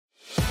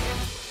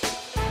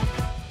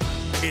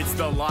It's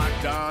the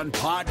Locked On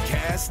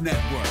Podcast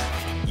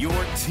Network, your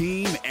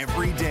team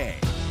every day.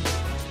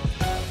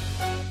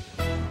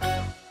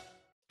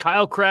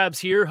 Kyle Krabs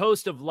here,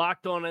 host of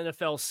Locked On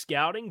NFL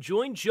Scouting.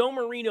 Join Joe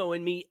Marino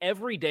and me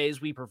every day as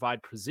we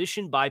provide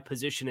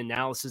position-by-position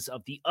analysis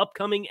of the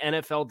upcoming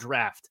NFL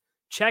Draft.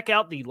 Check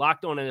out the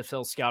Locked On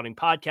NFL Scouting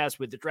podcast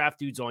with the Draft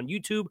Dudes on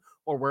YouTube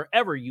or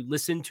wherever you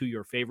listen to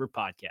your favorite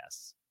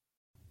podcasts.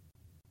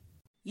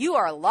 You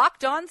are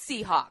Locked On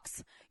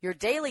Seahawks, your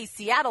daily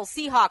Seattle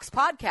Seahawks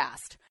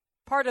podcast,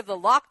 part of the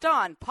Locked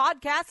On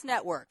Podcast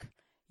Network,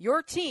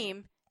 your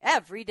team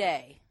every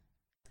day.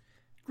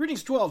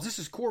 Greetings, 12s. This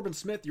is Corbin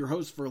Smith, your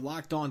host for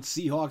Locked On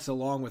Seahawks,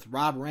 along with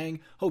Rob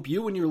Rang. Hope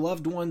you and your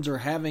loved ones are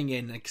having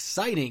an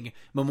exciting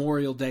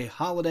Memorial Day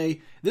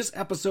holiday. This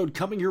episode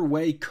coming your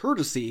way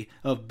courtesy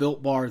of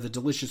Built Bar, the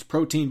delicious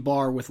protein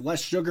bar with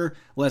less sugar,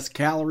 less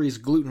calories,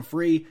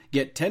 gluten-free.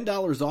 Get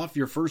 $10 off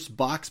your first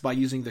box by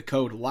using the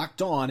code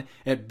LOCKEDON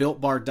at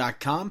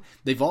BuiltBar.com.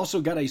 They've also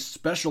got a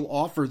special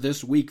offer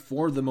this week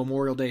for the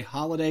Memorial Day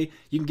holiday.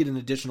 You can get an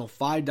additional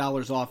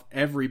 $5 off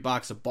every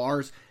box of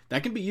bars.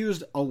 That can be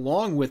used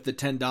along with the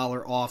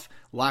 $10 off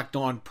Locked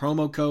On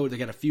promo code. They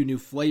got a few new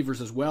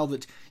flavors as well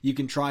that you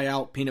can try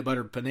out: peanut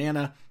butter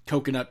banana,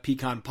 coconut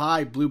pecan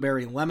pie,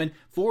 blueberry lemon.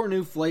 4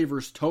 new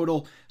flavors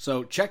total.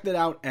 So check that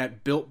out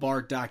at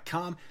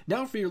BuiltBar.com.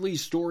 Now for your lead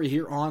story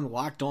here on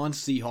Locked On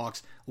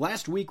Seahawks.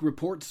 Last week,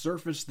 reports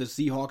surfaced the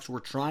Seahawks were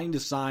trying to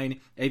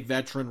sign a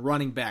veteran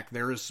running back.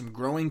 There is some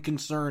growing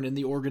concern in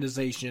the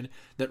organization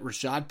that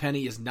Rashad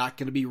Penny is not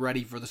going to be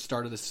ready for the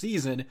start of the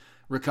season,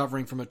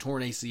 recovering from a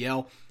torn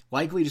ACL.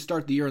 Likely to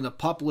start the year on the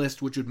PUP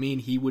list, which would mean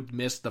he would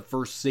miss the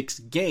first 6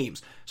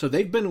 games. So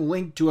they've been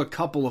linked to a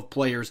couple of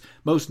players,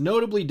 most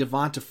notably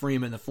Devonta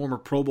Freeman, the former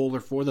Pro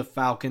Bowler for the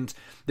Falcons.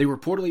 They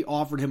reportedly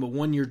offered him a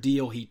 1-year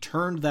deal. He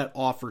turned that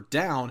offer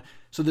down.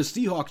 So the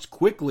Seahawks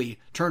quickly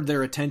turned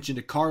their attention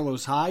to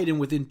Carlos Hyde, and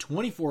within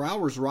 24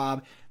 hours,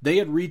 Rob, they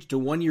had reached a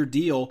 1-year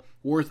deal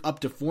worth up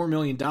to $4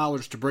 million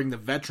to bring the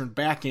veteran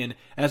back in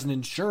as an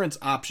insurance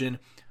option,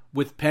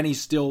 with Penny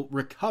still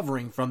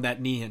recovering from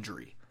that knee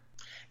injury.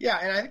 Yeah,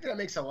 and I think that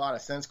makes a lot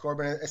of sense,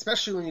 Corbin,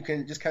 especially when you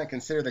can just kind of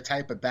consider the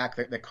type of back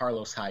that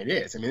Carlos Hyde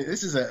is. I mean,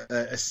 this is a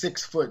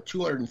 6-foot,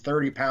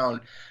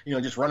 230-pound,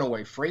 just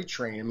runaway freight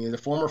train. I mean, the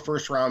former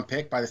first-round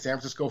pick by the San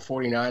Francisco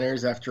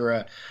 49ers after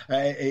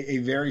a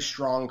very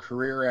strong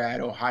career at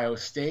Ohio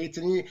State.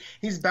 And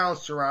he's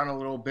bounced around a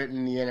little bit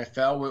in the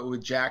NFL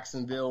with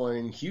Jacksonville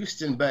and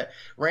Houston, but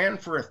ran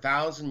for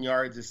 1,000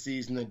 yards a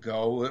season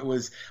ago. It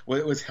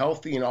was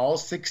healthy in all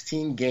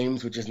 16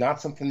 games, which is not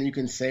something that you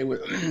can say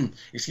with,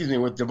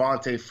 with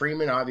Devonta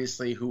Freeman,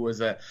 obviously, who was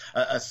a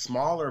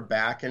smaller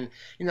back. And,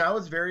 I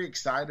was very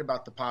excited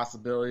about the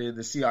possibility of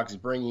the Seahawks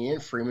bringing in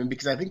Freeman,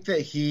 because I think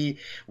that he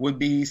would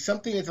be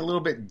something that's a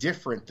little bit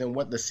different than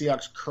what the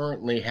Seahawks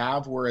currently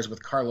have, whereas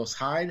with Carlos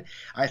Hyde,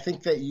 I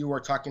think that you are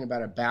talking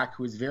about a back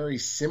who is very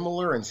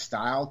similar in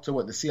style to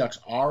what the Seahawks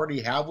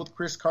already have with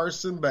Chris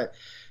Carson, but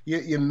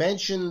you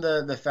mentioned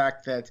the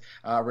fact that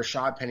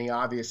Rashad Penny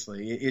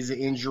obviously is an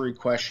injury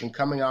question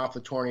coming off the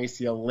torn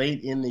ACL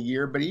late in the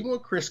year. But even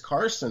with Chris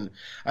Carson,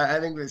 I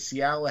think that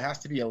Seattle has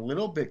to be a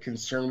little bit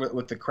concerned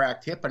with the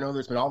cracked hip. I know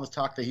there's been all this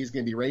talk that he's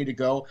going to be ready to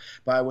go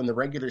by when the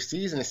regular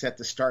season is set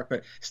to start.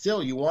 But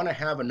still, you want to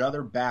have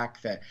another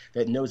back that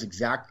knows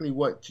exactly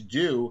what to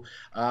do.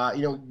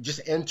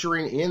 Just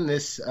entering in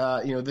this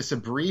this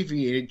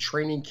abbreviated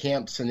training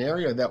camp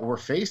scenario that we're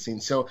facing.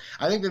 So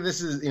I think that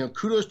this is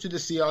kudos to the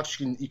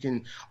Seahawks. You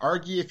can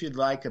argue if you'd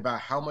like about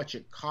how much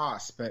it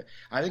costs, but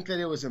I think that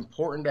it was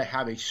important to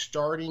have a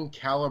starting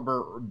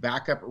caliber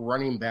backup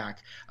running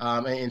back.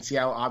 And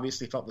Seattle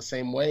obviously felt the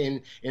same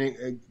way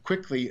in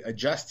quickly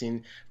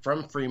adjusting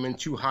from Freeman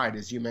to Hyde,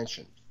 as you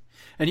mentioned.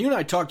 And you and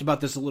I talked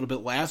about this a little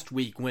bit last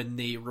week when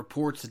the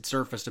reports had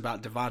surfaced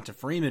about Devonta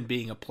Freeman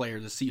being a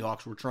player the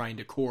Seahawks were trying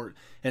to court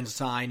and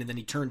sign, and then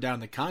he turned down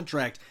the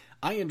contract.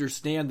 I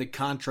understand the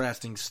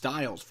contrasting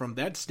styles. From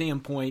that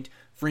standpoint,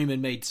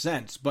 Freeman made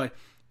sense, but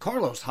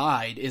Carlos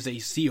Hyde is a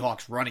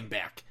Seahawks running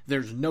back.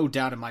 There's no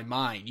doubt in my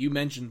mind. You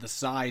mentioned the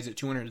size at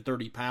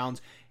 230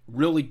 pounds,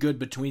 really good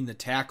between the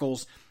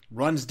tackles,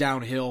 runs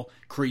downhill,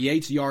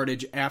 creates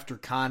yardage after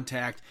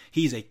contact.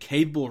 He's a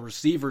capable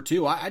receiver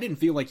too. I didn't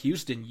feel like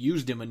Houston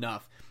used him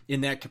enough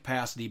in that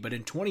capacity, but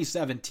in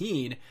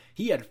 2017,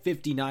 he had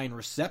 59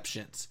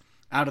 receptions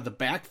out of the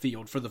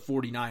backfield for the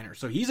 49ers.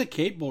 So he's a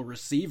capable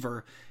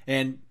receiver,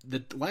 and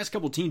the last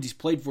couple teams he's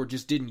played for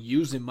just didn't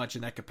use him much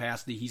in that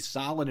capacity. He's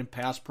solid in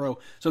pass pro.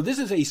 So this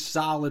is a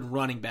solid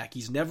running back.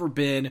 He's never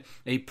been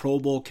a Pro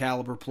Bowl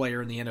caliber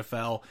player in the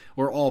NFL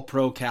or all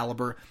pro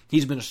caliber.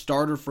 He's been a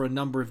starter for a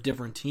number of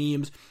different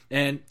teams,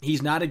 and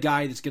he's not a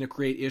guy that's going to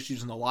create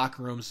issues in the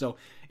locker room. So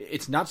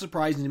it's not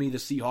surprising to me the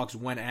Seahawks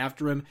went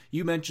after him.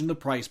 You mentioned the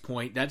price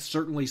point. That's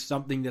certainly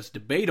something that's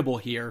debatable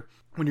here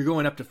when you're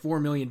going up to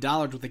 $4 million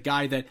with a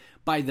guy that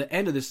by the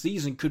end of the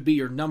season could be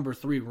your number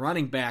 3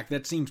 running back.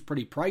 That seems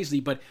pretty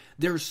pricey, but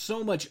there's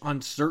so much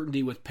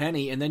uncertainty with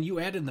Penny, and then you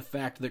add in the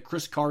fact that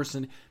Chris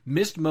Carson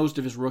missed most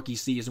of his rookie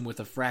season with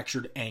a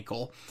fractured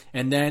ankle,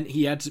 and then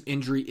he had some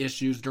injury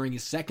issues during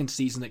his second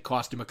season that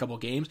cost him a couple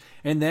games,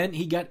 and then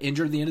he got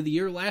injured at the end of the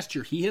year last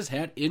year. He has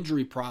had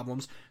injury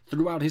problems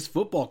throughout his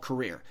football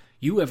career.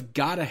 You have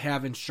got to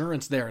have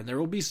insurance there. And there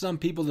will be some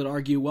people that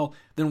argue, well,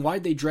 then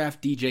why'd they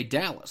draft DJ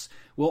Dallas?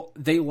 Well,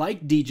 they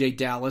like DJ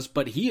Dallas,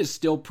 but he is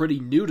still pretty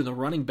new to the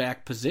running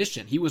back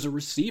position. He was a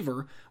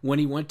receiver when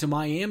he went to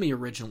Miami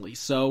originally.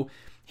 So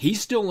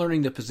he's still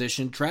learning the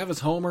position.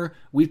 Travis Homer,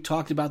 we've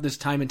talked about this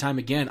time and time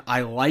again.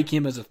 I like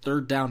him as a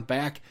third down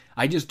back.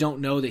 I just don't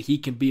know that he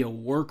can be a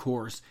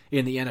workhorse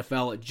in the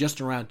NFL at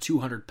just around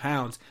 200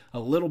 pounds. A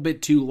little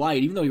bit too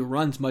light, even though he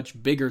runs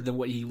much bigger than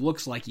what he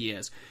looks like he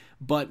is.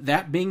 But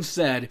that being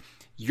said,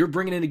 you're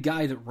bringing in a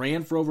guy that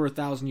ran for over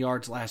 1,000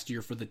 yards last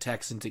year for the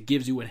Texans. It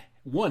gives you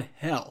one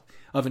hell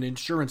of an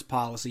insurance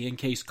policy in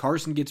case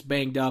Carson gets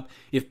banged up.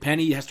 If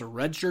Penny has to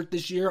redshirt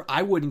this year,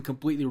 I wouldn't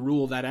completely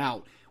rule that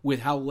out. With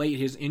how late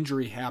his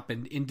injury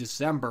happened in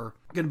December,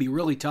 it's going to be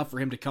really tough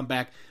for him to come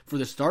back for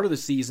the start of the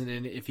season.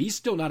 And if he's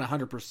still not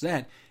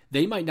 100%,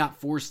 they might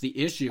not force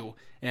the issue.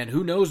 And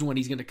who knows when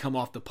he's going to come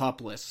off the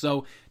PUP list.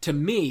 So to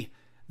me,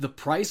 the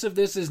price of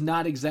this is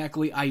not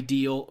exactly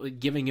ideal,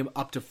 giving him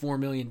up to $4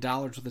 million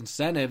with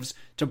incentives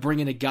to bring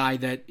in a guy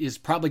that is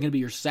probably going to be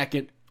your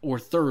second or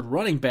third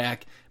running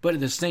back, but at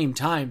the same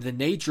time, the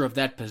nature of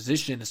that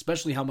position,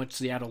 especially how much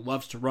Seattle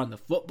loves to run the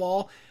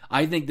football,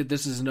 I think that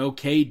this is an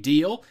okay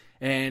deal,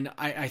 and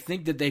I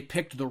think that they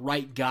picked the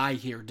right guy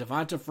here.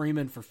 Devonta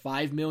Freeman for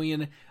 $5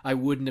 million, I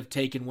wouldn't have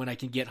taken when I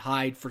can get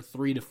Hyde for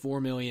 $3 to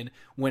 $4 million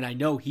when I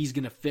know he's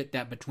going to fit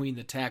that between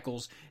the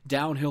tackles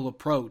downhill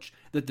approach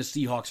that the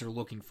Seahawks are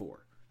looking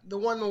for. The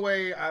one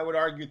way I would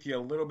argue with you a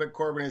little bit,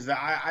 Corbin, is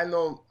that I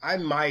know I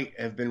might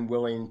have been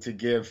willing to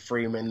give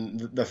Freeman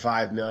the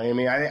 $5 million. I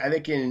mean, I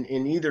think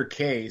in either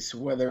case,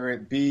 whether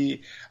it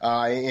be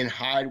in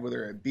Hyde,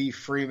 whether it be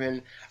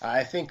Freeman,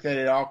 I think that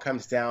it all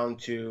comes down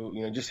to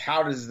just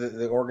how does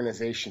the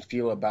organization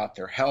feel about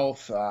their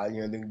health.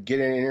 They get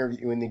an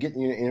interview when they get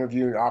an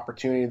interview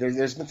opportunity.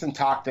 There's been some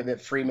talk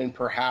that Freeman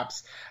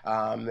perhaps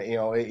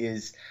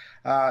is.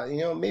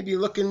 Maybe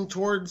looking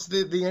towards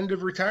the end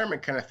of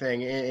retirement kind of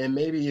thing, and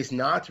maybe is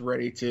not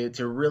ready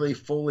to really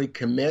fully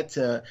commit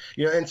to,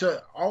 and so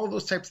all of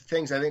those types of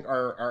things I think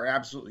are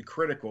absolutely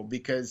critical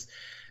because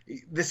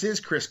this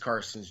is Chris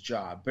Carson's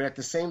job, but at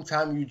the same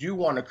time, you do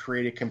want to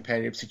create a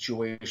competitive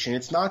situation.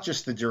 It's not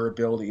just the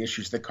durability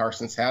issues that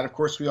Carson's had. Of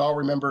course, we all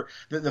remember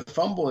the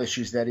fumble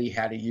issues that he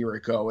had a year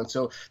ago. And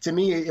so to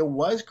me, it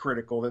was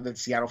critical that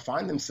Seattle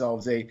find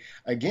themselves a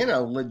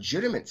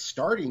legitimate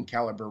starting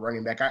caliber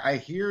running back. I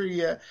hear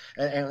you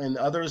and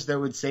others that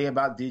would say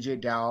about DJ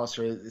Dallas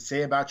or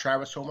say about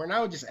Travis Homer, and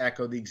I would just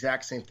echo the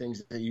exact same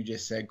things that you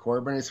just said,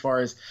 Corbin, as far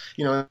as,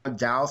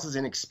 Dallas's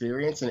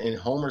inexperience and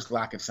Homer's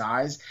lack of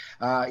size.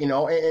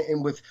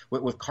 And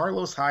with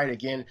Carlos Hyde,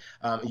 again,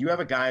 you have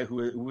a guy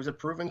who was a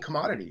proven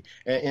commodity,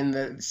 and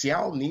the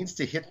Seattle needs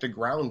to hit the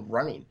ground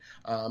running,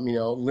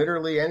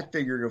 literally and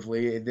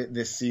figuratively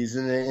this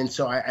season. And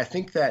so I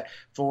think that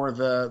for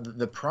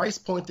the price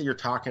point that you're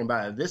talking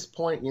about at this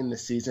point in the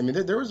season, I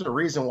mean, there was a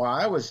reason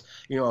why I was,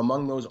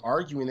 among those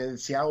arguing that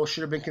Seattle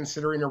should have been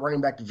considering a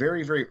running back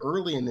very, very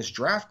early in this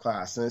draft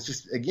class. And it's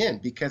just, again,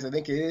 because I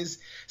think it is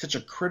such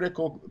a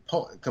critical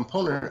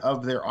component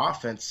of their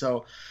offense.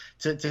 So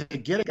to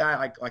get a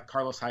guy like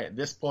Carlos Hyde at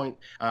this point,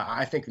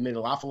 I think it made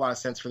an awful lot of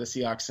sense for the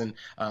Seahawks. And,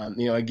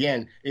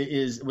 again,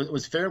 it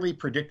was fairly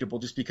predictable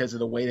just because of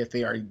the way that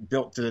they are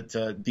built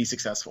to be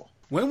successful.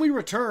 When we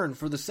return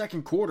for the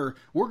second quarter,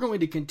 we're going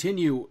to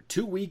continue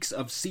 2 weeks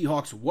of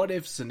Seahawks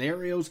what-if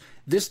scenarios.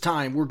 This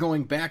time, we're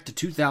going back to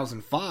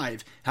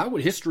 2005. How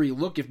would history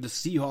look if the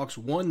Seahawks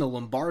won the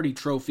Lombardi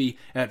Trophy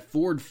at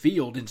Ford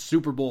Field in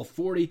Super Bowl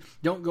 40?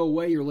 Don't go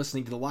away. You're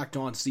listening to the Locked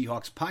On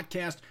Seahawks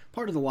podcast,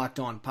 part of the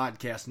Locked On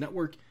Podcast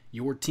Network,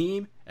 your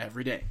team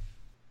every day.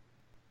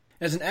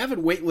 As an avid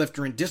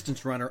weightlifter and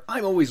distance runner,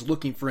 I'm always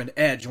looking for an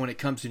edge when it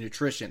comes to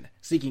nutrition,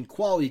 seeking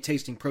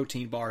quality-tasting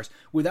protein bars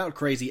without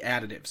crazy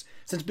additives.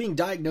 Since being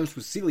diagnosed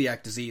with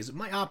celiac disease,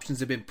 my options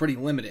have been pretty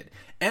limited.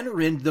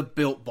 Enter in the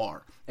Built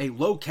Bar, a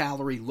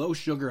low-calorie,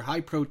 low-sugar,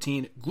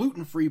 high-protein,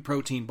 gluten-free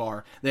protein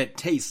bar that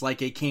tastes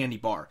like a candy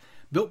bar.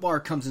 Built Bar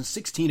comes in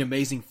 16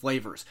 amazing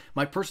flavors.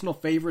 My personal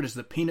favorite is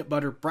the peanut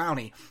butter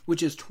brownie, which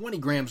has 20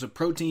 grams of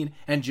protein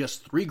and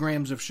just 3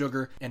 grams of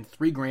sugar and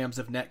 3 grams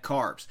of net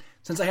carbs.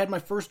 Since I had my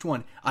first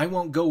one, I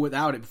won't go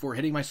without it before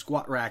hitting my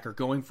squat rack or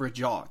going for a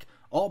jog.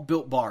 All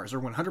Built Bars are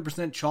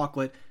 100%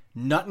 chocolate,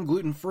 nut and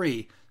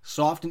gluten-free,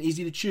 soft and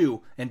easy to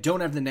chew, and don't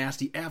have the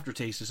nasty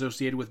aftertaste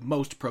associated with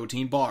most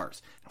protein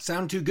bars.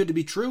 Sound too good to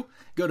be true?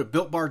 Go to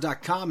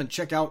BuiltBar.com and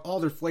check out all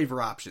their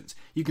flavor options.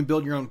 You can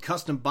build your own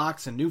custom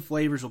box, and new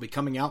flavors will be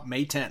coming out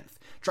May 10th.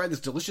 Try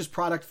this delicious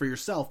product for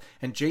yourself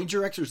and change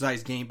your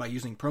exercise game by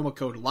using promo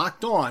code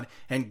LOCKEDON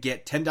and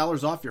get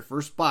 $10 off your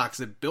first box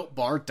at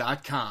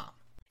BuiltBar.com.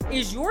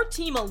 Is your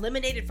team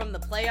eliminated from the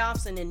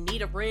playoffs and in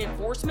need of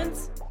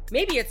reinforcements?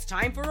 Maybe it's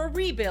time for a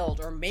rebuild,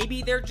 or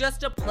maybe they're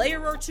just a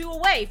player or two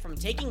away from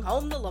taking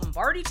home the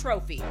Lombardi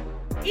Trophy.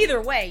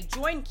 Either way,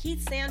 join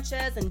Keith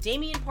Sanchez and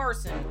Damian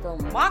Parson for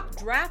Mock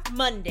Draft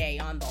Monday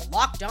on the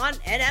Locked On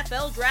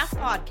NFL Draft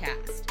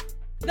Podcast.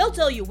 They'll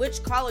tell you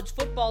which college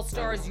football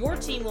stars your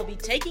team will be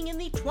taking in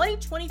the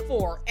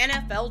 2024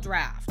 NFL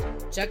Draft.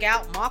 Check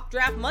out Mock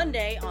Draft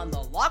Monday on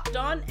the Locked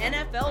On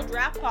NFL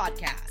Draft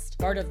Podcast,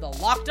 part of the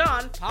Locked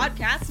On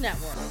Podcast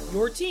Network,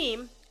 your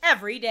team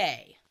every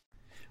day.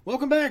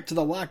 Welcome back to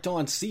the Locked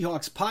On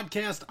Seahawks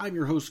podcast. I'm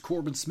your host,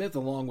 Corbin Smith,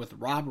 along with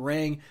Rob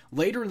Rang.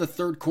 Later in the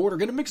third quarter,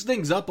 going to mix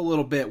things up a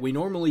little bit. We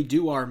normally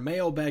do our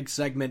mailbag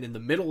segment in the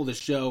middle of the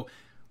show.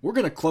 We're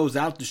going to close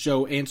out the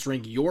show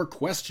answering your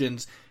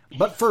questions.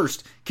 But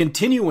first,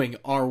 continuing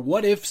our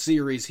What If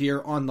series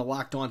here on the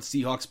Locked On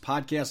Seahawks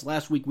podcast.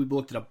 Last week we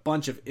looked at a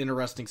bunch of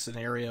interesting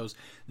scenarios.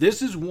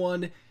 This is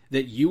one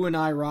that you and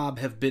I, Rob,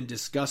 have been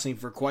discussing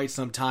for quite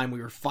some time.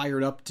 We were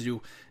fired up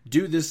to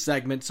do this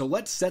segment, so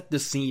let's set the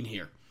scene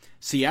here.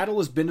 Seattle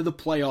has been to the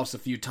playoffs a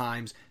few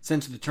times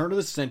since the turn of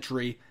the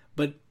century,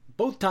 but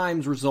both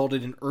times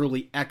resulted in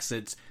early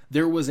exits.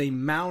 There was a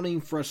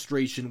mounting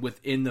frustration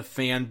within the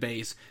fan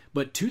base,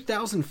 but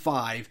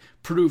 2005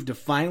 proved to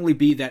finally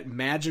be that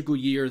magical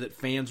year that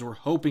fans were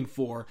hoping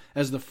for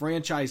as the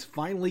franchise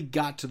finally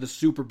got to the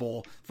Super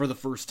Bowl for the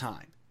first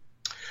time.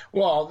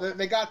 Well,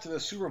 they got to the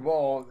Super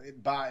Bowl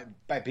by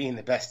being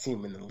the best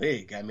team in the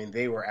league. I mean,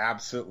 they were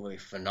absolutely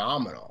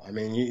phenomenal. I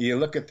mean, you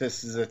look at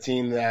this as a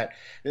team that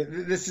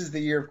this is the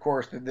year, of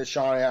course, that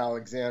Sean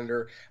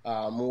Alexander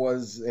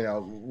was,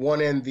 won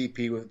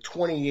MVP with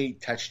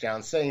 28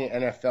 touchdowns, setting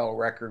an NFL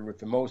record with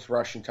the most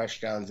rushing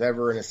touchdowns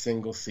ever in a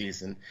single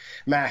season.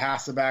 Matt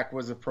Hasselbeck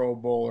was a Pro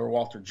Bowler.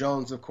 Walter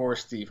Jones, of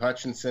course, Steve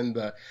Hutchinson,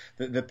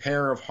 the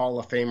pair of Hall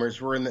of Famers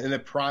were in the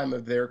prime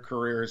of their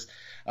careers.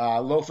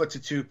 Lofa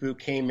Tatupu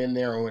came in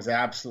there and was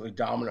absolutely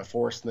dominant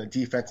force on the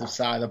defensive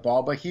side of the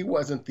ball, but he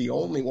wasn't the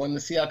only one. The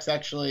Seahawks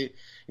actually,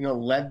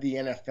 led the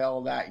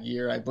NFL that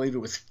year. I believe it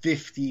was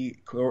 50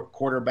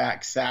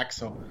 quarterback sacks,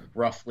 so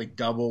roughly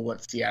double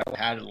what Seattle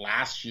had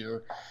last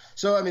year.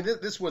 So, I mean,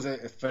 this was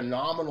a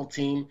phenomenal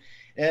team.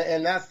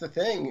 And that's the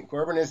thing,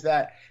 Corbin, is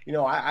that,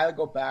 I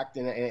go back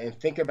and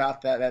think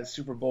about that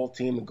Super Bowl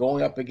team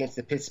going up against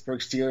the Pittsburgh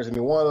Steelers. I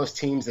mean, one of those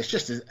teams that's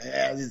just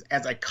as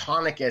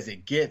iconic as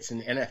it gets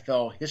in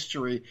NFL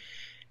history.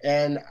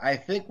 And I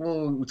think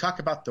when we talk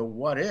about the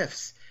what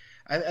ifs,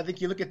 I think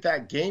you look at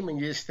that game and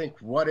you just think,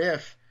 what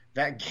if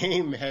that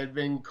game had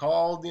been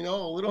called, a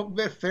little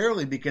bit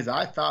fairly, because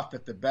I thought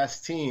that the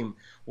best team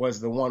was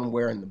the one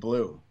wearing the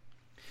blue.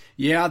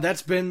 Yeah,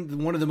 that's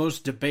been one of the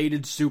most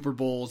debated Super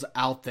Bowls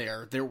out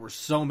there. There were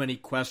so many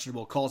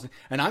questionable calls.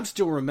 And I'm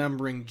still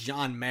remembering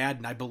John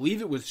Madden. I believe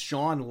it was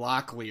Sean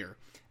Locklear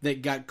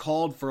that got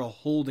called for a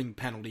holding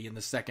penalty in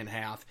the second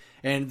half.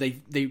 And they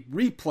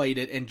replayed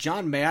it, and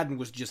John Madden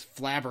was just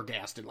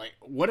flabbergasted. Like,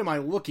 what am I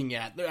looking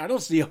at? I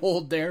don't see a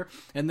hold there.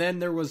 And then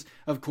there was,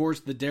 of course,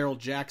 the Darrell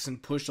Jackson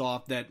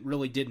push-off that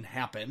really didn't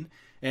happen.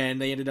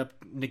 And they ended up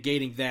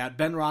negating that.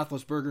 Ben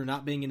Roethlisberger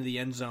not being into the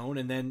end zone,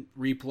 and then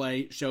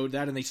replay showed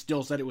that, and they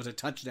still said it was a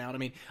touchdown. I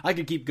mean, I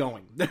could keep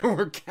going. There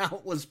were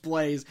countless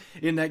plays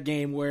in that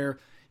game where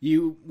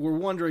you were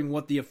wondering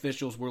what the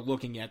officials were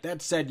looking at.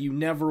 That said, you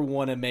never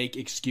want to make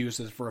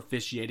excuses for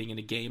officiating in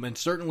a game, and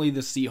certainly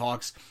the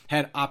Seahawks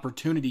had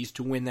opportunities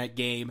to win that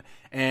game,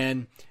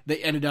 and they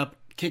ended up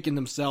kicking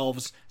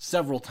themselves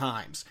several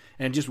times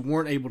and just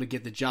weren't able to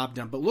get the job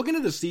done. But looking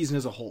at the season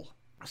as a whole,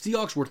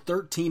 Seahawks were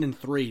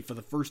 13-3 for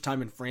the first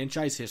time in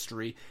franchise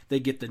history. They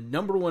get the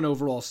number one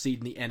overall seed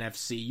in the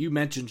NFC. You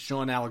mentioned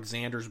Sean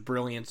Alexander's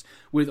brilliance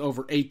with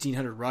over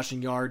 1,800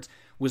 rushing yards,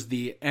 was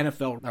the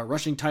NFL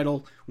rushing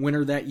title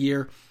winner that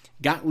year,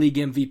 got league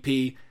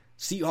MVP.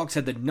 Seahawks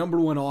had the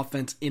number one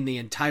offense in the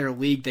entire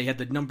league. They had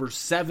the number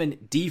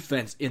 7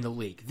 defense in the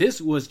league.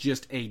 This was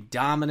just a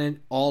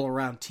dominant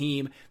all-around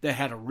team that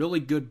had a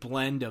really good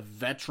blend of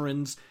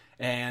veterans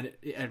and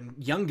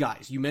young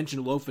guys. You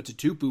mentioned Lofa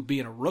Tatupu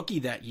being a rookie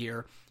that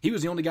year. He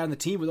was the only guy on the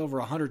team with over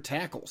 100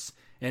 tackles.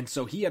 And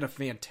so he had a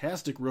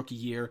fantastic rookie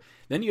year.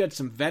 Then you had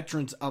some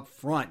veterans up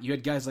front. You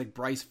had guys like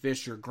Bryce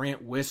Fisher,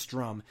 Grant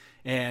Wistrom,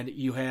 and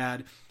you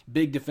had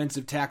big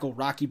defensive tackle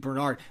Rocky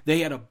Bernard.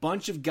 They had a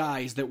bunch of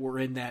guys that were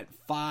in that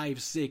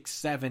 5, 6,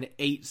 7,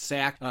 8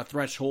 sack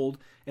threshold.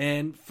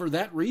 And for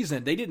that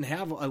reason, they didn't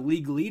have a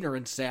league leader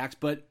in sacks,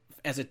 but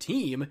as a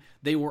team,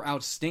 they were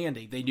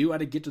outstanding. They knew how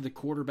to get to the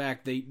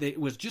quarterback. It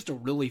was just a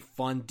really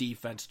fun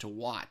defense to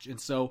watch. And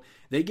so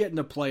they get in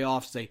the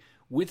playoffs. They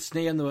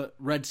withstand the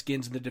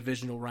Redskins in the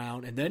divisional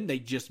round, and then they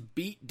just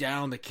beat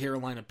down the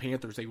Carolina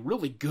Panthers, a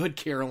really good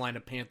Carolina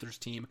Panthers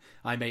team,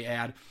 I may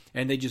add,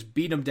 and they just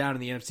beat them down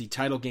in the NFC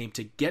title game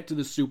to get to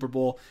the Super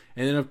Bowl.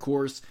 And then, of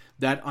course,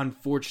 that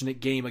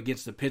unfortunate game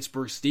against the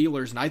Pittsburgh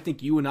Steelers, and I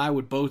think you and I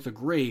would both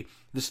agree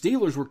the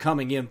Steelers were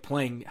coming in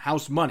playing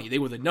house money. They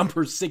were the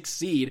number 6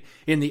 seed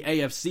in the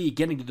AFC,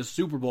 getting to the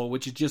Super Bowl,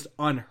 which is just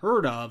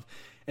unheard of.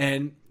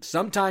 And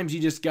sometimes you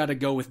just got to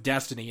go with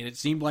destiny. And it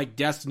seemed like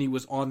destiny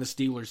was on the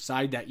Steelers'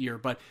 side that year.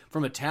 But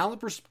from a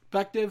talent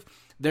perspective,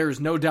 there is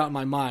no doubt in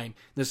my mind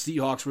the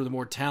Seahawks were the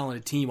more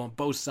talented team on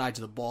both sides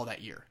of the ball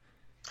that year.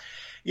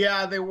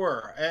 Yeah, they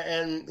were.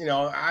 And you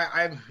know,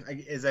 I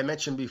as I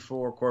mentioned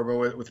before,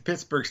 Corbin, with the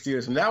Pittsburgh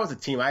Steelers, and that was a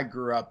team I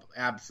grew up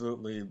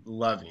absolutely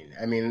loving.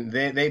 I mean,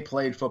 they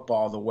played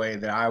football the way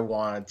that I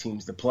wanted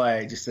teams to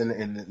play, just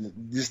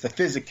in just the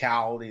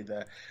physicality,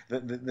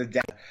 the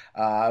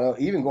depth.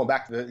 Even going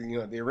back to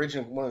the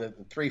original one of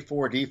the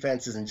 3-4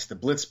 defenses and just the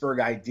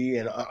Blitzburg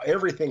idea and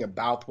everything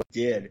about what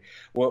did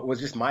was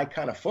just my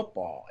kind of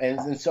football.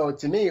 And so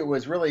to me, it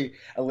was really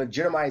a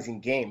legitimizing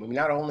game. I mean,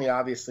 not only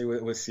obviously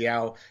was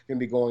Seattle going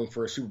to be going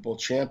for a Super Bowl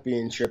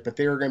championship, but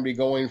they were going to be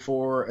going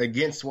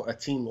against a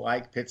team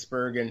like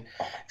Pittsburgh, and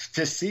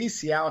to see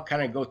Seattle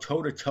kind of go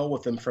toe to toe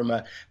with them from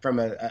a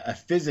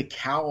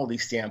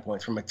physicality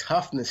standpoint, from a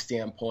toughness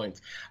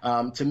standpoint,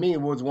 to me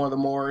was one of the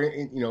more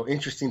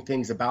interesting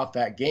things about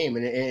that game,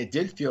 and it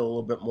did feel a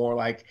little bit more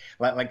like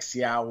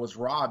Seattle was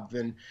robbed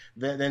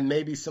than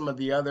maybe some of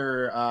the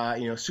other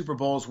Super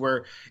Bowls,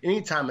 where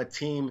anytime a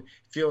team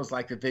feels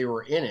like that they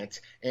were in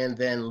it and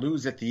then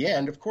lose at the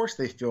end, of course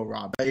they feel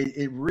robbed. But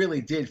it really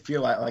did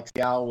feel like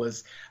Seattle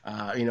was,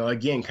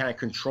 again, kind of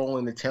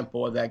controlling the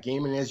tempo of that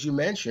game. And as you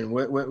mentioned,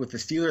 with the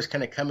Steelers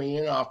kind of coming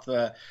in off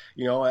the,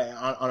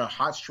 on a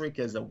hot streak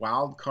as a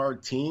wild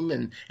card team,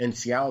 and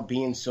Seattle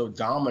being so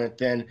dominant,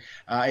 then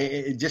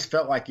it just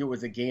felt like it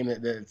was a game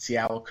that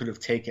Seattle could have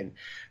taken.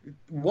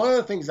 One of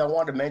the things I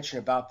wanted to mention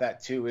about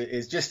that too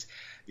is just,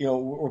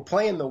 we're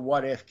playing the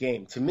what if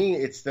game. To me,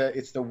 it's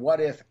the what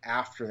if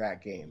after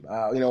that game.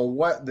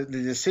 What the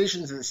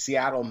decisions that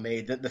Seattle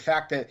made, the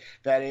fact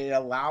that it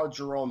allowed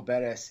Jerome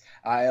Bettis,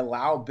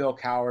 allowed Bill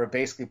Cowher to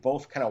basically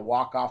both kind of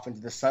walk off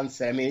into the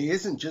sunset. I mean, it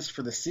isn't just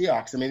for the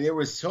Seahawks. I mean, there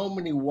was so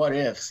many what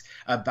ifs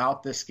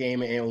about this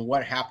game and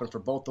what happened for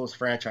both those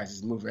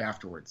franchises moving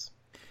afterwards.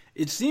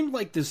 It seemed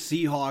like the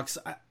Seahawks,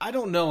 I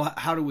don't know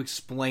how to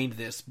explain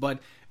this, but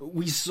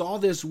we saw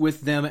this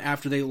with them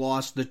after they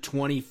lost the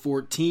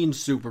 2014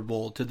 Super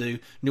Bowl to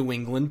the New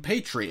England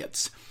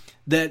Patriots,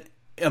 that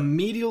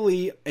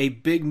immediately a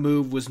big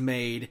move was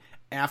made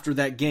after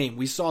that game.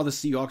 We saw the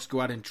Seahawks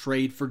go out and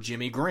trade for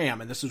Jimmy Graham,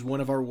 and this was one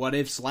of our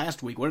what-ifs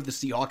last week. What if the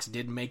Seahawks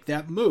didn't make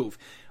that move?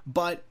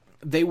 But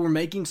they were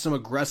making some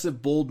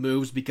aggressive, bold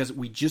moves because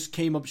we just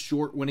came up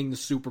short winning the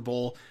Super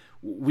Bowl.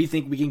 We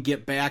think we can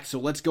get back, so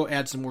let's go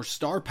add some more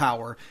star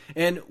power.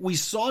 And we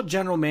saw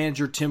general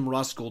manager Tim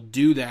Ruskell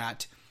do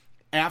that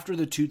after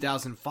the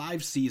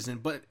 2005 season.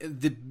 But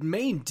the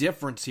main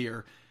difference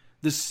here,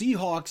 the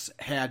Seahawks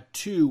had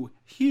 2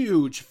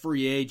 huge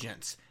free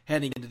agents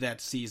heading into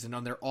that season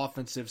on their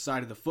offensive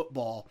side of the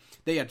football.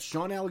 They had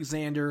Shaun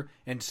Alexander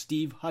and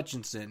Steve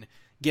Hutchinson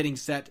getting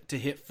set to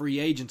hit free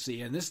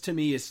agency. And this, to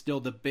me, is still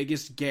the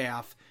biggest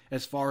gaffe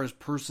as far as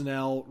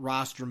personnel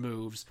roster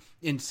moves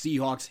in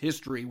Seahawks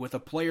history, with a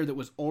player that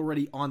was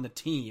already on the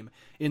team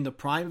in the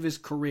prime of his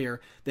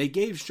career. They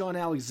gave Shaun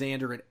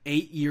Alexander an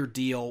 8-year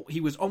deal.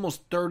 He was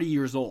almost 30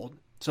 years old,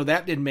 so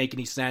that didn't make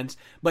any sense.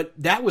 But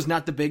that was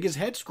not the biggest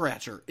head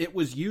scratcher. It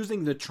was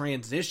using the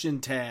transition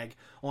tag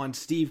on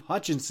Steve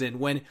Hutchinson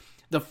when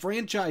the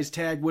franchise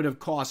tag would have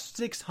cost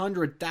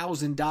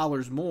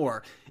 $600,000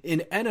 more.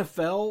 In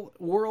NFL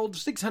world,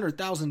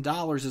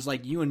 $600,000 is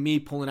like you and me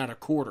pulling out a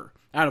quarter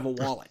out of a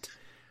wallet.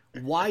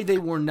 Why they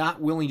were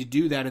not willing to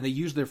do that, and they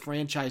used their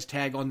franchise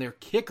tag on their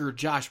kicker,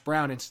 Josh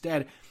Brown,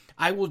 instead,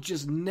 I will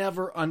just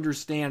never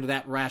understand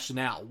that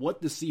rationale,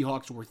 what the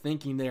Seahawks were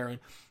thinking there. And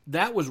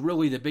that was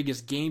really the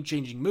biggest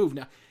game-changing move.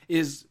 Now,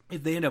 if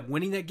they end up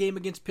winning that game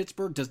against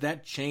Pittsburgh, does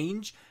that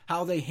change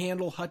how they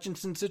handle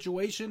Hutchinson's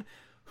situation?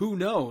 Who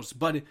knows?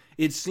 But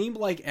it seemed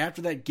like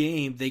after that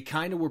game, they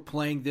kind of were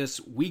playing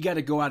this, we got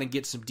to go out and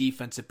get some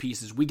defensive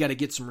pieces. We got to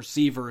get some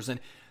receivers. And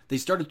they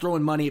started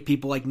throwing money at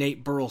people like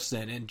Nate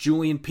Burleson and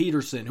Julian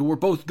Peterson, who were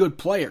both good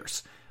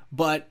players.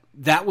 But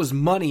that was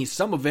money,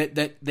 some of it,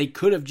 that they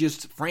could have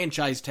just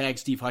franchise tagged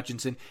Steve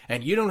Hutchinson,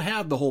 and you don't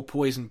have the whole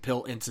poison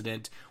pill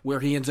incident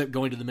where he ends up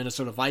going to the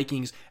Minnesota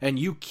Vikings, and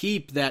you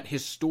keep that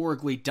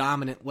historically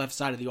dominant left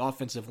side of the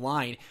offensive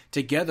line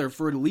together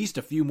for at least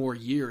a few more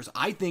years.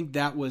 I think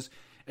that was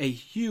a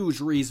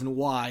huge reason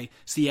why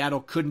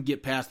Seattle couldn't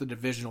get past the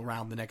divisional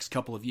round the next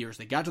couple of years.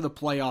 They got to the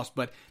playoffs,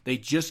 but they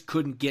just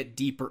couldn't get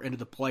deeper into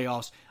the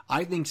playoffs.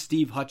 I think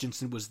Steve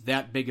Hutchinson was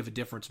that big of a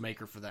difference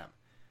maker for them.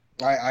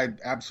 I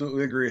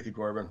absolutely agree with you,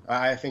 Corbin.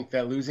 I think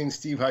that losing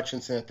Steve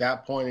Hutchinson at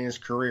that point in his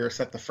career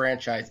set the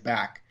franchise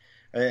back.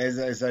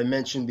 As I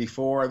mentioned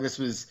before, this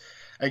was,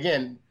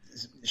 again,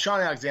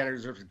 Sean Alexander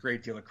deserves a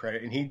great deal of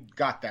credit, and he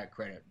got that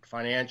credit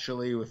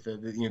financially with the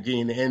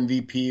getting the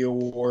MVP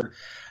award.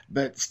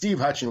 But Steve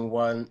Hutchinson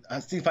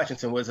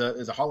was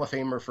a Hall of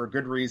Famer for a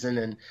good reason,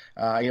 and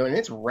and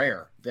it's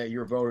rare that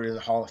you're voted in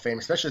the Hall of Fame,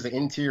 especially as an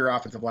interior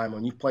offensive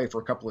lineman. You've played for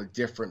a couple of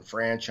different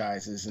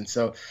franchises, and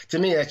so to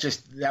me, that's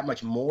just that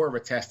much more of a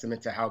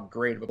testament to how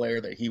great of a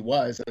player that he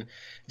was. And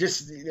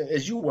just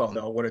as you well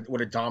know,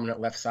 what a dominant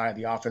left side of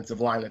the offensive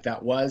line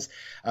that was.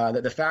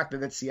 That the fact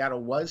that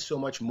Seattle was so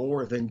much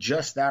more than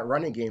just that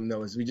running game,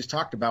 though, as we just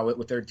talked about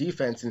with their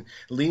defense and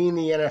leading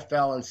the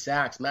NFL in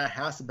sacks. Matt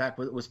Hasselbeck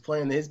was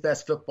playing his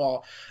best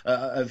football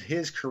of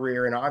his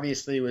career, and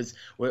obviously was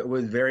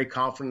very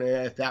confident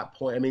at that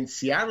point. I mean,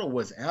 Seattle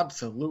was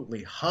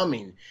absolutely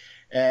humming,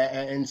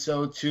 and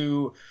so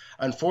to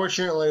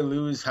unfortunately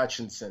lose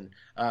Hutchinson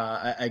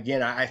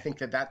again, I think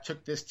that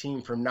took this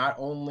team from not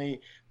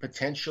only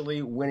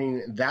potentially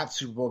winning that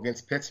Super Bowl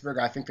against Pittsburgh.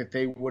 I think that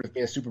they would have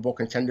been a Super Bowl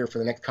contender for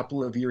the next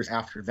couple of years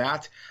after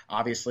that.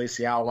 Obviously,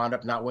 Seattle wound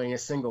up not winning a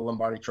single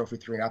Lombardi Trophy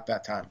throughout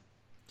that time.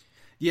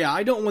 Yeah,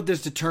 I don't want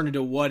this to turn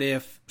into what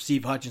if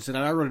Steve Hutchinson,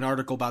 and I wrote an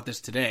article about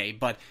this today,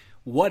 but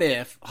what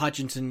if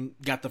Hutchinson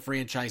got the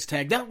franchise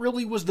tag? That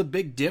really was the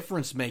big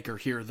difference maker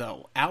here,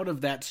 though. Out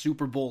of that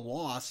Super Bowl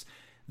loss,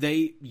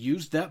 they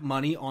used that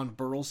money on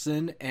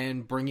Burleson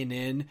and bringing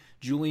in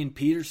Julian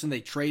Peterson.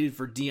 They traded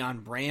for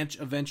Deion Branch,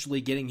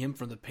 eventually getting him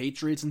from the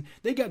Patriots, and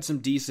they got some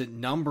decent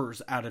numbers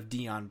out of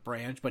Deion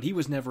Branch, but he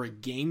was never a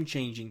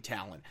game-changing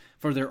talent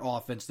for their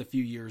offense the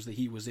few years that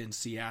he was in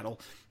Seattle.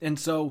 And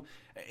so,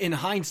 in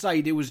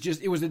hindsight, it was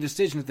a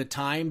decision at the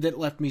time that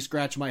left me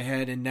scratch my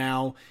head, and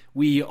now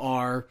we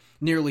are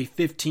nearly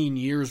 15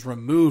 years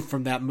removed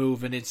from that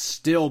move, and it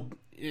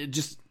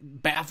just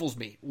baffles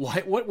me.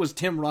 What was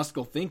Tim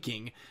Ruskell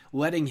thinking,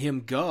 letting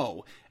him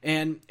go?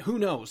 And who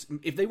knows?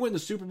 If they win the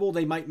Super Bowl,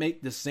 they might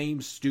make the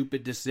same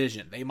stupid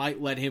decision. They might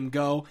let him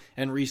go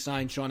and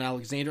re-sign Sean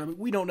Alexander. I mean,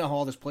 we don't know how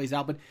all this plays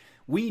out, but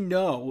we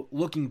know,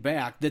 looking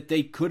back, that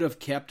they could have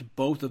kept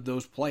both of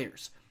those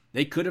players.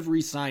 They could have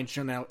re-signed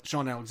Sean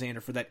Alexander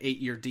for that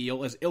 8-year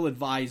deal. As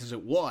ill-advised as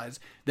it was,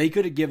 they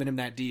could have given him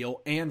that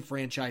deal and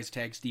franchise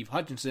tag Steve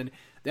Hutchinson.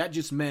 That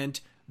just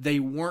meant they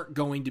weren't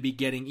going to be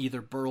getting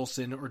either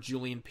Burleson or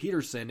Julian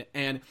Peterson.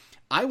 And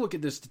I look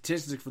at the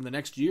statistics from the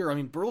next year. I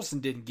mean, Burleson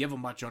didn't give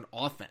him much on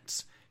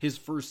offense. His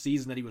first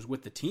season that he was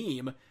with the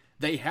team,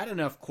 they had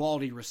enough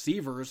quality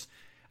receivers.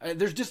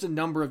 There's just a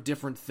number of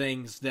different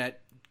things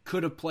that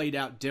could have played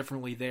out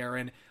differently there.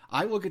 And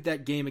I look at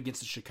that game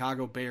against the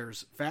Chicago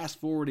Bears, fast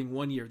forwarding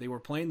 1 year. They were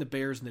playing the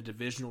Bears in the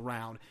divisional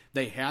round.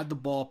 They had the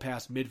ball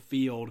past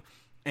midfield,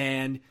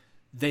 and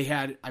they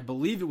had, I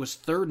believe it was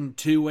 3rd and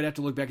 2. I'd have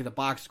to look back at the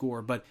box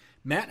score, but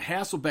Matt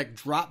Hasselbeck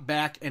dropped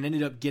back and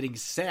ended up getting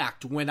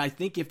sacked when I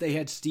think if they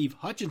had Steve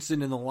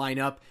Hutchinson in the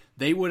lineup,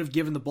 they would have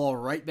given the ball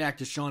right back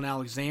to Sean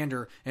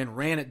Alexander and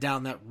ran it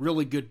down that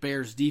really good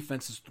Bears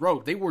defense's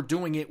throat. They were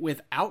doing it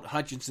without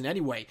Hutchinson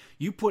anyway.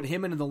 You put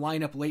him into the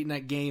lineup late in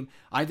that game,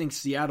 I think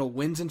Seattle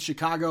wins in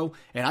Chicago,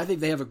 and I think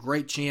they have a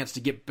great chance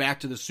to get back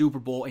to the Super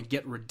Bowl and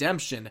get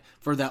redemption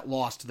for that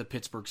loss to the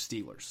Pittsburgh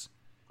Steelers.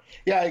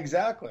 Yeah,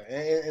 exactly.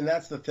 And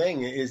that's the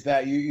thing, is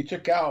that you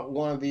took out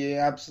one of the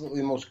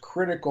absolutely most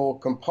critical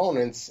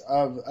components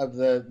of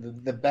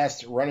the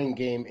best running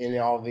game in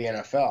all of the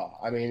NFL.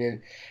 I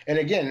mean, and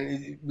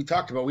again, we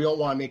talked about, we don't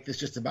want to make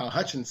this just about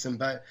Hutchinson,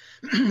 but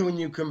when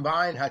you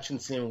combine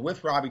Hutchinson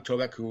with Robbie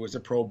Tobeck, who was a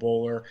Pro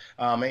Bowler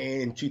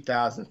in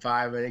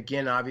 2005, and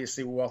again,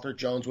 obviously, Walter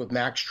Jones with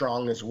Max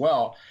Strong as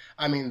well,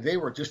 I mean, they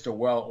were just a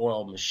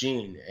well-oiled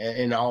machine.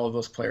 And all of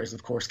those players,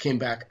 of course, came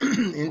back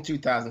in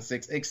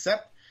 2006,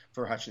 except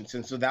for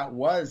Hutchinson. So that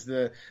was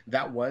the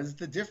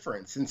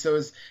difference. And so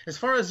as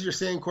far as you're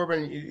saying,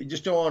 Corbin, you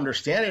just don't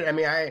understand it. I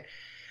mean,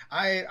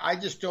 I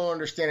just don't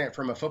understand it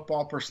from a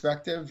football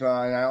perspective,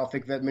 and I don't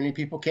think that many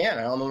people can.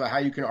 I don't know how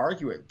you can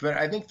argue it. But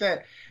I think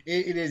that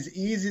it is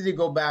easy to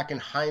go back in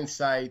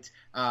hindsight,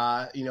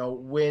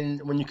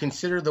 when you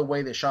consider the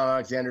way that Sean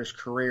Alexander's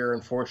career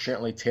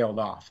unfortunately tailed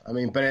off. I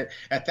mean, but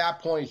at that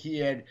point, he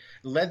had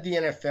led the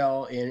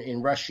NFL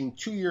in rushing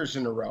 2 years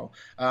in a row.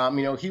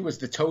 He was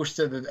the toast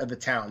of the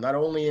town, not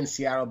only in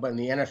Seattle, but in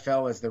the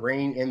NFL as the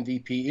reigning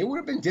MVP. It would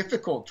have been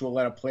difficult to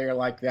let a player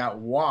like that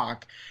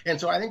walk. And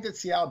so I think that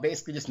Seattle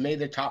basically just made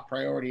their top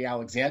priority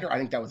Alexander. I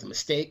think that was a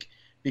mistake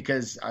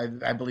because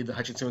I believe that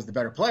Hutchinson was the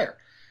better player.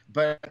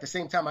 But at the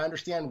same time, I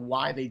understand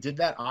why they did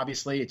that.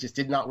 Obviously, it just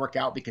did not work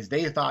out because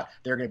they thought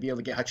they were going to be able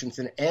to get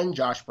Hutchinson and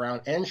Josh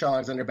Brown and Sean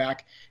Alexander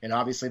back. And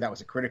obviously, that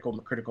was a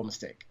critical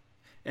mistake.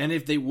 And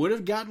if they would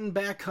have gotten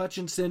back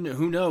Hutchinson,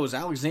 who knows?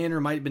 Alexander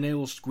might have been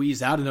able to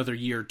squeeze out another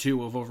year or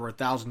two of over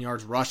 1,000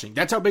 yards rushing.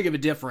 That's how big of a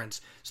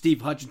difference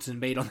Steve Hutchinson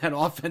made on that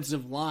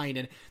offensive line.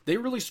 And they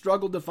really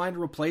struggled to find a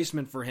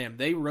replacement for him.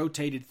 They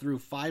rotated through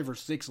 5 or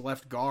 6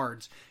 left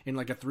guards in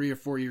like a 3 or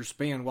 4 year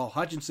span, while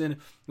Hutchinson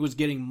was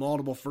getting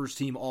multiple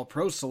first-team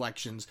All-Pro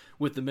selections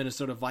with the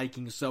Minnesota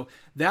Vikings. So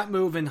that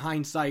move in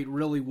hindsight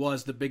really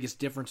was the biggest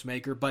difference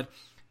maker. But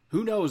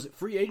who knows?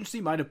 Free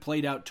agency might have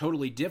played out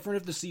totally different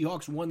if the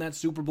Seahawks won that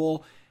Super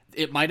Bowl.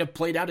 it might have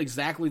played out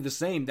exactly the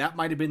same. That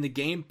might have been the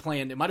game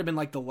plan. It might have been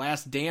like the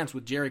Last Dance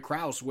with Jerry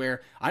Krause,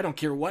 where I don't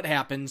care what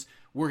happens,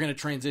 we're going to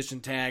transition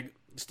tag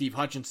Steve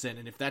Hutchinson.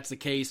 And if that's the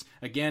case,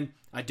 again,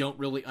 I don't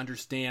really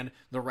understand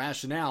the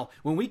rationale.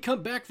 When we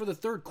come back for the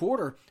third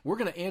quarter, we're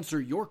going to answer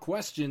your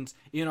questions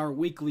in our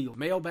weekly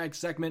mailbag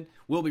segment.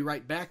 We'll be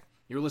right back.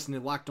 You're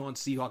listening to Locked On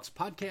Seahawks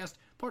podcast,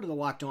 part of the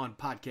Locked On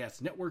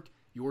Podcast Network,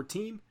 your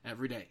team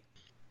every day.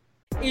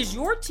 Is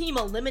your team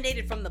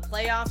eliminated from the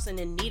playoffs and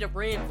in need of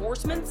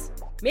reinforcements?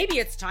 Maybe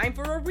it's time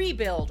for a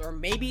rebuild, or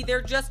maybe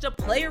they're just a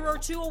player or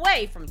two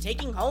away from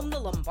taking home the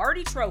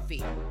Lombardi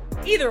Trophy.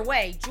 Either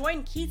way,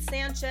 join Keith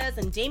Sanchez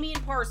and Damian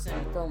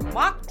Parson for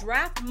Mock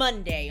Draft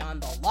Monday on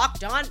the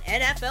Locked On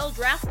NFL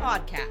Draft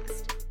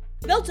Podcast.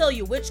 They'll tell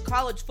you which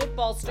college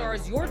football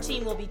stars your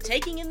team will be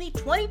taking in the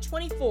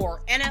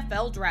 2024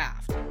 NFL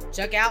Draft.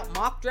 Check out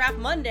Mock Draft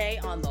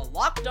Monday on the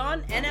Locked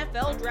On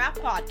NFL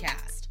Draft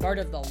Podcast, part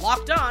of the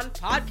Locked On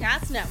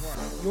Podcast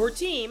Network, your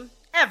team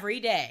every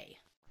day.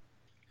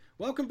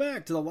 Welcome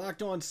back to the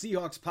Locked On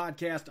Seahawks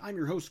podcast. I'm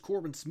your host,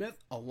 Corbin Smith,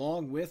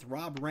 along with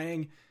Rob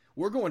Rang.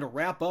 We're going to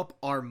wrap up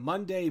our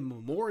Monday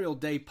Memorial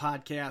Day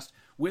podcast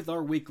with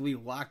our weekly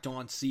Locked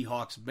On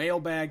Seahawks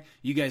mailbag.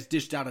 You guys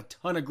dished out a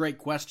ton of great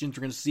questions.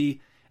 We're going to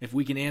see if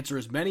we can answer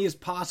as many as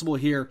possible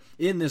here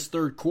in this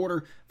third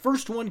quarter.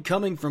 First one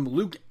coming from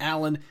Luke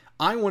Allen.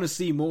 I want to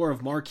see more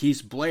of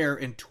Marquise Blair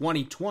in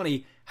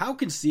 2020. How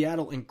can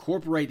Seattle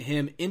incorporate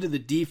him into the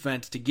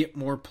defense to get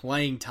more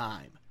playing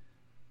time?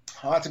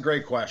 Oh, that's a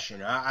great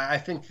question. I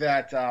think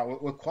that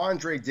with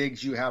Quandre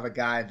Diggs, you have a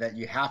guy that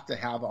you have to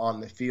have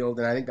on the field,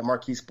 and I think that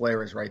Marquise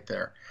Blair is right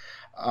there.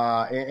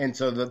 And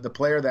so the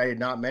player that I did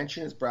not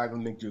mention is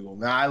Bradley McDougald.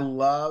 Now, I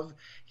love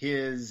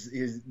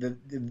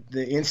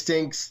the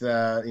instincts,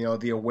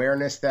 the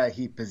awareness that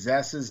he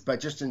possesses, but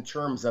just in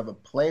terms of a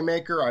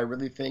playmaker, I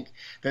really think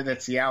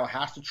that Seattle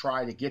has to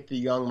try to get the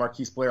young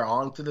Marquise Blair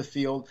onto the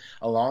field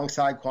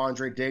alongside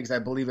Quandre Diggs. I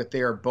believe that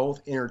they are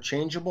both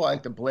interchangeable. I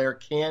think that Blair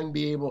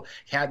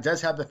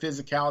does have the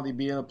physicality,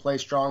 being able to play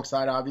strong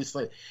side.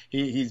 Obviously,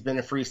 he's been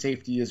a free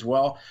safety as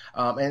well,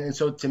 and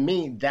so to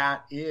me,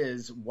 that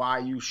is why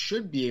you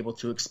should be able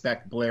to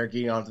expect Blair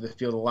getting onto the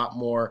field a lot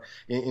more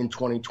in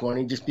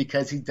 2020, just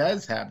because he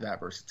does have that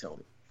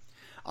versatility.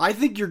 I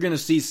think you're going to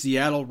see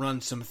Seattle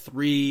run some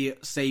 3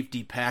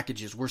 safety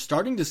packages. We're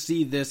starting to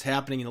see this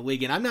happening in the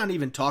league, and I'm not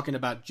even talking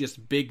about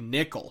just big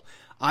nickel.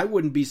 I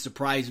wouldn't be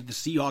surprised if the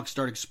Seahawks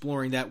start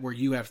exploring that, where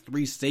you have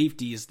 3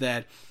 safeties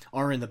that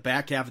are in the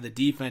back half of the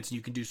defense, and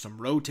you can do some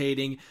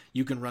rotating.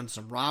 You can run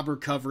some robber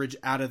coverage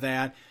out of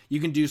that.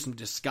 You can do some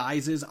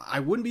disguises.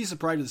 I wouldn't be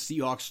surprised if the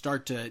Seahawks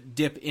start to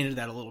dip into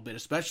that a little bit,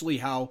 especially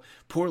how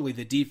poorly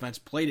the defense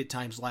played at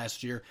times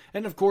last year.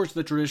 And, of course,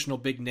 the traditional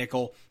big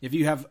nickel. If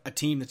you have a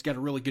team that's got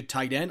a really good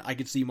tight end, I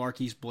could see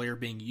Marquise Blair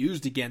being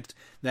used against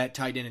that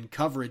tight end in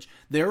coverage.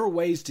 There are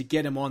ways to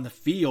get him on the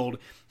field.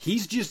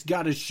 He's just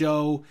got to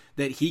show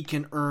that he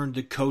can earn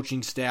the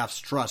coaching staff's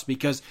trust,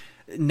 because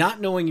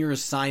not knowing your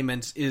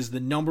assignments is the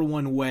number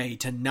one way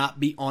to not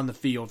be on the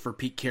field for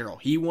Pete Carroll.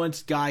 He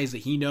wants guys that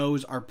he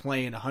knows are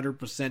playing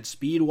 100%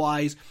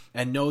 speed-wise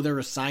and know their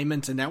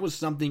assignments, and that was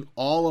something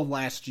all of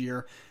last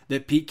year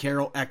that Pete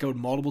Carroll echoed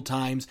multiple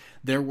times.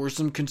 There were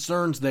some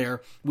concerns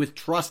there with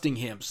trusting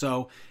him.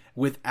 So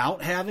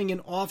without having an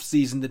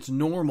offseason that's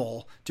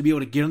normal to be able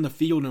to get on the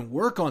field and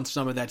work on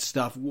some of that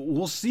stuff,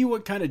 we'll see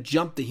what kind of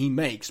jump that he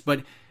makes.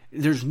 But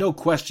there's no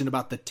question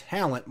about the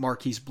talent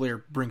Marquise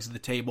Blair brings to the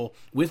table.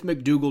 With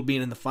McDougald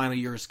being in the final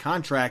year of his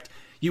contract,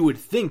 you would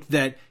think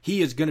that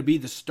he is going to be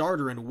the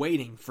starter in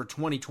waiting for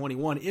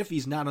 2021 if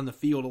he's not on the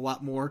field a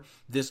lot more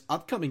this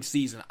upcoming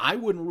season. I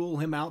wouldn't rule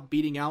him out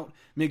beating out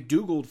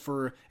McDougald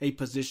for a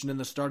position in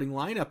the starting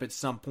lineup at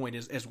some point,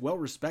 as well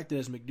respected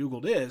as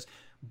McDougald is.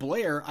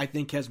 Blair, I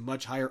think, has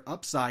much higher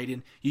upside,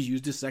 and you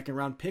used a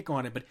second-round pick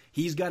on it, but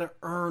he's got to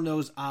earn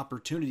those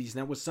opportunities.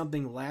 And that was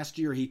something last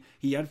year. He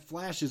had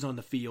flashes on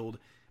the field,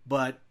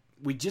 but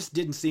we just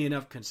didn't see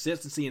enough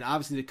consistency, and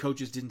obviously the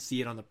coaches didn't see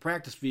it on the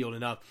practice field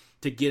enough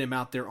to get him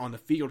out there on the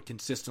field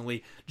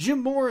consistently.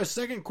 Jim Morris,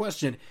 second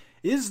question.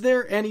 Is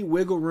there any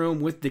wiggle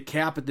room with the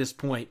cap at this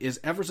point? Is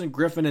Everson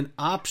Griffin an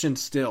option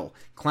still?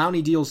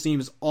 Clowney deal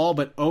seems all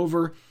but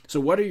over.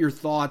 So what are your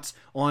thoughts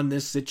on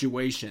this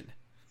situation?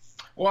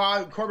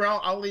 Well, Corbin,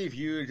 I'll leave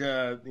you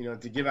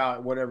to give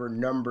out whatever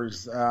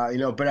numbers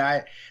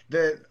But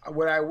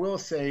what I will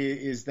say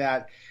is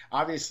that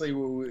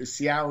obviously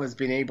Seattle has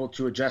been able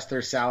to adjust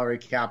their salary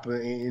cap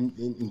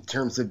in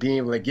terms of being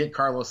able to get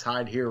Carlos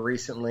Hyde here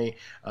recently,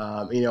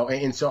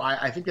 and so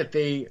I think that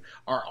they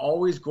are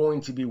always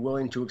going to be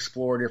willing to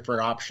explore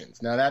different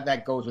options. Now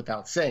that goes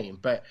without saying,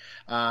 but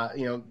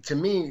to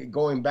me,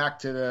 going back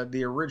to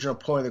the original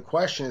point of the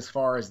question, as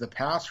far as the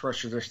pass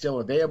rushers are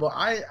still available,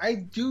 I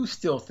do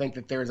still think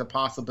that there's a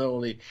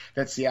possibility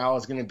that Seattle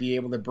is going to be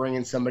able to bring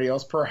in somebody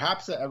else,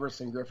 perhaps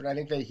Everson Griffin. I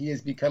think that he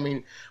is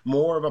becoming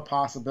more of a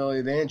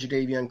possibility than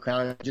Jadeveon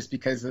Clowney, just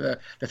because of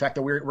the fact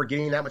that we're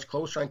getting that much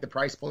closer. I think the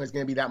price point is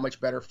going to be that much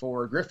better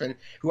for Griffin,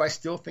 who I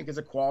still think is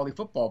a quality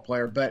football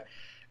player. But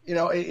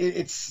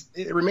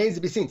it remains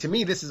to be seen. To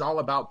me, this is all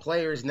about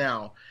players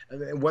now,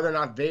 whether or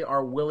not they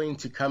are willing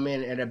to come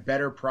in at a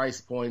better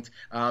price point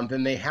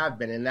than they have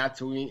been. And that,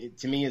 to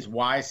me, is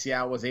why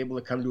Seattle was able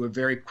to come to a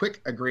very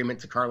quick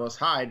agreement to Carlos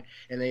Hyde,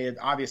 and they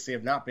obviously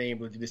have not been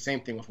able to do the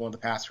same thing with one of the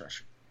pass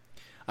rushers.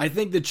 I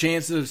think the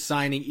chances of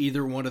signing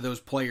either one of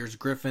those players,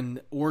 Griffin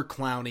or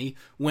Clowney,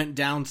 went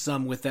down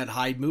some with that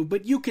Hyde move,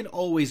 but you can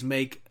always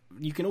make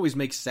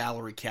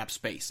salary cap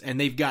space. And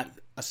they've got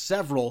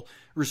several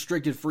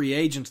restricted free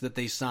agents that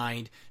they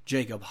signed: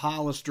 Jacob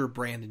Hollister,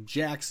 Brandon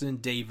Jackson,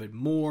 David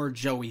Moore,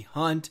 Joey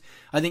Hunt.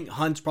 I think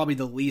Hunt's probably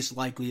the least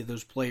likely of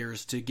those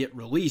players to get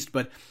released,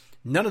 but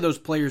none of those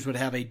players would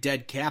have a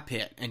dead cap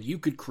hit, and you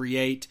could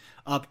create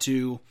up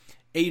to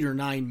 $8 or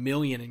 $9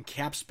 million in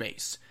cap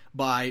space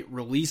by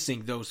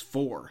releasing those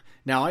four.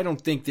 Now, I don't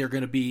think they're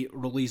going to be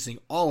releasing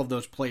all of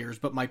those players,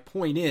 but my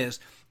point is,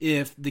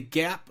 if the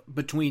gap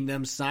between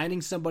them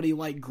signing somebody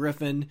like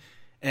Griffin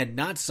and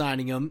not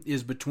signing him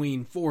is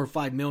between $4 or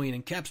 $5 million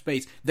in cap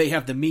space, they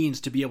have the means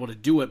to be able to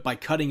do it by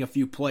cutting a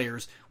few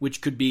players,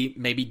 which could be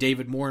maybe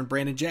David Moore and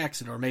Brandon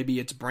Jackson, or maybe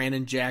it's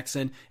Brandon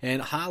Jackson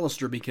and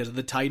Hollister because of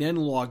the tight end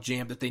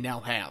logjam that they now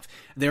have.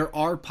 There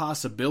are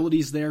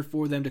possibilities there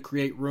for them to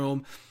create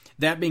room.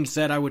 That being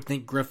said, I would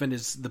think Griffin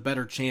is the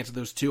better chance of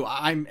those two.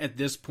 At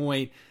this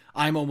point,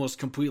 I'm almost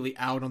completely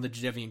out on the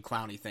Jadeveon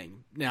Clowney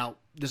thing. Now,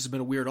 this has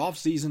been a weird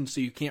offseason, so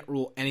you can't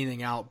rule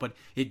anything out, but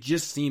it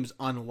just seems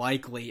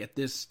unlikely at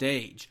this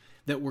stage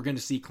that we're going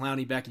to see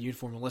Clowney back in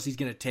uniform unless he's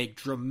going to take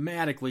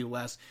dramatically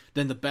less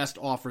than the best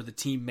offer the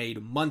team made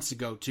months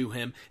ago to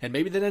him. And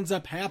maybe that ends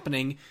up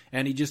happening,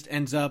 and he just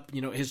ends up,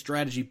 his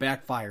strategy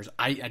backfires.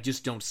 I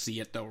just don't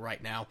see it, though,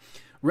 right now.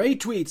 Ray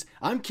tweets,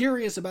 I'm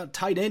curious about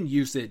tight end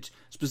usage,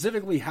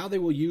 specifically how they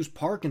will use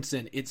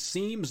Parkinson. It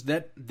seems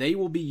that they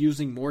will be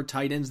using more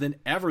tight ends than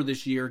ever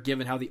this year,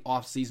 given how the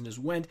offseason has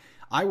went.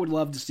 I would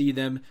love to see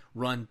them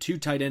run 2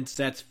 tight end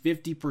sets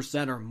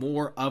 50% or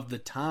more of the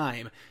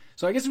time.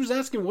 So I guess he was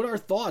asking what our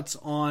thoughts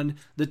on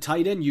the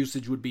tight end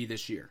usage would be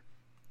this year.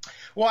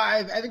 Well,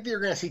 I think you're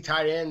going to see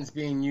tight ends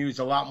being used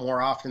a lot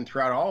more often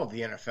throughout all of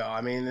the NFL.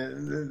 I mean,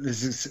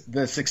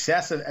 the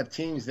success of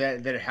teams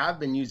that have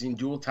been using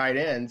dual tight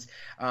ends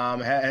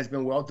has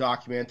been well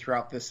documented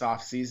throughout this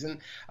offseason.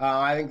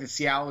 I think that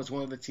Seattle is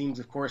one of the teams,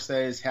 of course,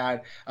 that has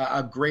had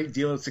a great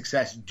deal of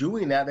success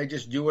doing that. They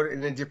just do it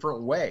in a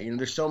different way.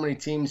 There's so many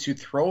teams who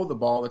throw the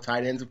ball to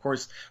tight ends, of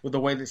course, with the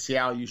way that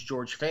Seattle used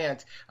George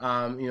Fant,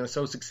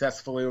 so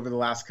successfully over the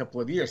last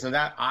couple of years. And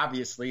that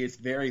obviously is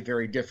very,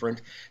 very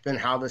different than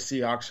how the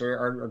Seahawks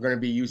are going to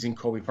be using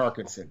Colby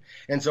Parkinson.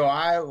 And so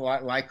I,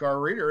 like our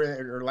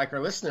reader or like our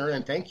listener,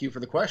 and thank you for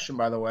the question,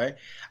 by the way,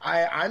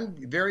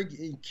 I'm very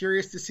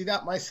curious to see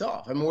that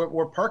myself. I mean,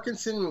 where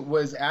Parkinson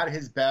was at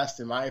his best,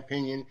 in my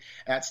opinion,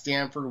 at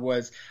Stanford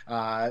was,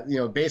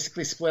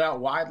 basically split out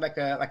wide like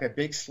a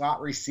big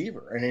slot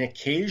receiver, and then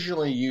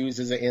occasionally used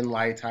as an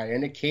in-line tight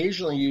end,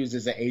 occasionally used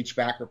as an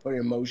H-back or put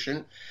in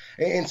motion.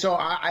 And so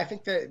I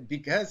think that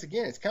because,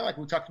 again, it's kind of like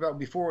we talked about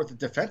before with the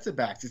defensive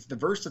backs. It's the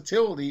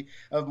versatility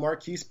of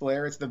Marquise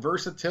Blair. It's the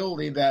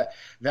versatility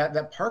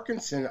that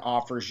Parkinson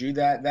offers you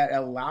that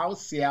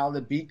allows Seattle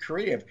to be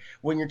creative.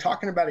 When you're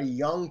talking about a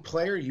young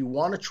player, you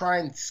want to try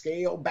and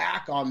scale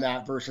back on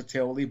that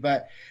versatility,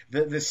 but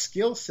the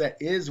skill set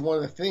is one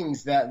of the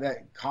things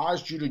that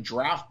caused you to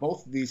draft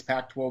both of these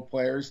Pac-12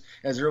 players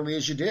as early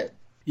as you did.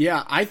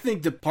 Yeah, I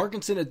think that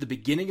Parkinson at the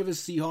beginning of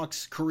his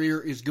Seahawks career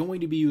is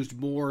going to be used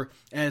more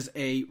as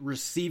a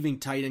receiving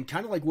tight end,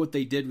 kind of like what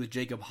they did with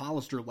Jacob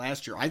Hollister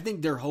last year. I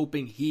think they're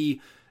hoping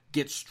he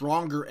gets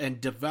stronger and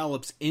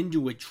develops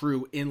into a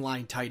true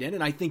inline tight end,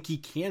 and I think he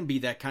can be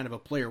that kind of a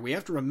player. We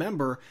have to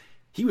remember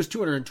he was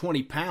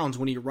 220 pounds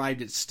when he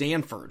arrived at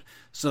Stanford.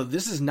 So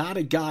this is not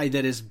a guy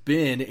that has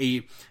been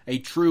a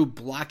true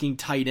blocking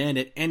tight end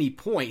at any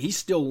point. He's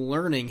still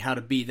learning how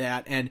to be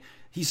that, and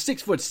he's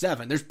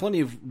 6'7". There's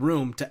plenty of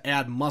room to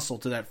add muscle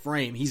to that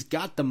frame. He's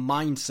got the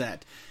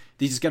mindset.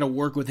 He's got to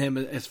work with him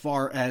as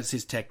far as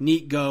his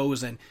technique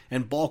goes and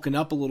bulking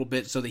up a little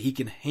bit so that he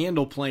can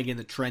handle playing in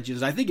the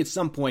trenches. I think at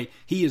some point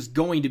he is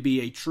going to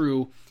be a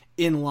true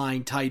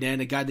inline tight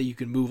end, a guy that you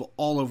can move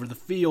all over the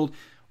field.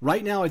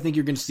 Right now, I think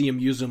you're going to see him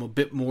use him a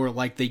bit more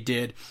like they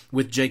did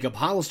with Jacob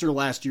Hollister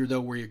last year,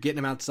 though, where you're getting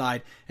him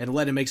outside and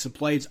let him make some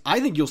plays. I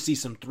think you'll see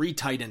some 3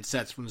 tight end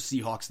sets from the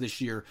Seahawks this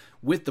year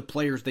with the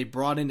players they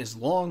brought in, as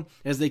long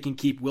as they can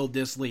keep Will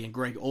Dissly and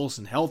Greg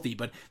Olsen healthy.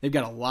 But they've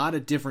got a lot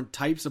of different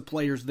types of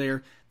players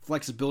there,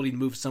 flexibility to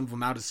move some of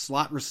them out as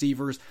slot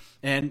receivers,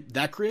 and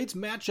that creates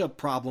matchup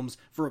problems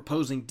for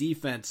opposing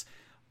defense.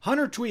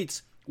 Hunter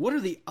tweets, what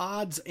are the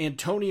odds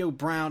Antonio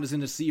Brown is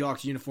in a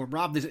Seahawks uniform?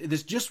 Rob,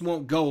 this just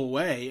won't go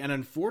away, and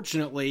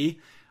unfortunately,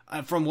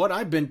 from what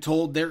I've been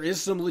told, there is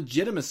some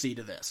legitimacy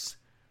to this.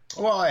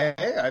 Well,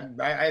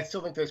 I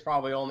still think there's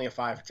probably only a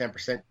 5 to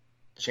 10%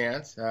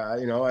 chance,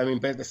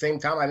 but at the same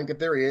time, I think that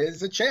there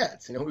is a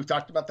chance. We've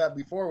talked about that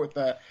before with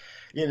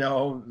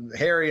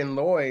Harry and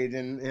Lloyd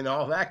and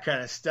all that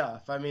kind of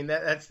stuff. I mean,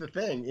 that's the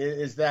thing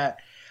is that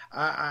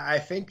I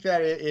think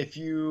that if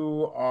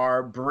you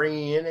are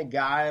bringing in a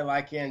guy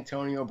like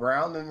Antonio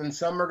Brown, then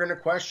some are going to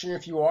question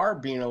if you are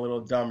being a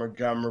little dumber.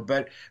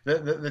 But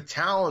the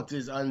talent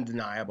is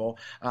undeniable.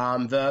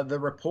 The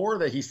rapport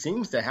that he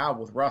seems to have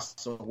with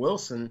Russell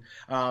Wilson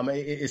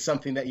is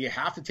something that you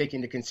have to take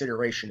into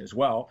consideration as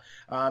well.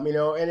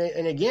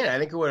 And again, I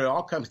think what it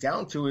all comes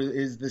down to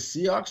is the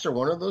Seahawks are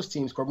one of those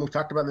teams, Corbin, we've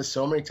talked about this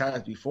so many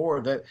times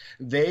before, that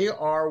they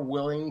are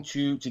willing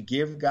to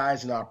give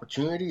guys an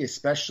opportunity,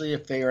 especially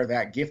if they are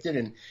that gifted,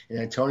 and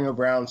Antonio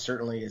Brown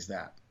certainly is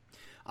that.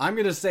 I'm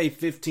going to say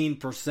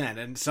 15%,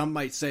 and some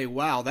might say,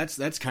 wow,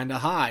 that's kind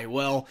of high.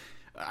 Well,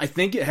 I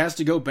think it has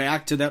to go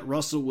back to that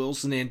Russell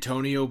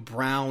Wilson-Antonio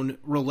Brown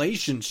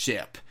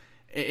relationship.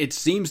 It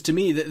seems to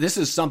me that this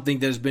is something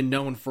that has been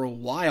known for a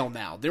while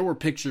now. There were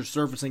pictures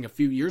surfacing a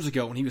few years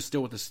ago when he was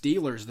still with the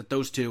Steelers that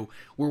those two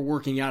were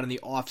working out in the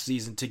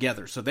offseason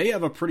together. So they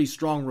have a pretty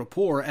strong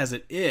rapport as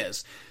it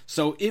is.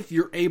 So if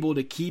you're able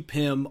to keep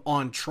him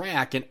on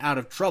track and out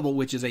of trouble,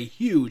 which is a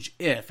huge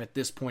if at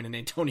this point in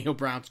Antonio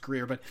Brown's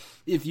career, but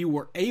if you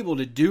were able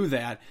to do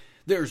that,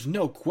 there's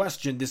no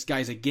question this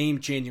guy's a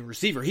game-changing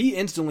receiver. He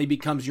instantly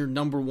becomes your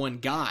number one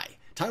guy.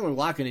 Tyler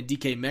Lockett and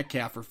DK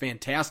Metcalf are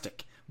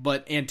fantastic.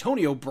 But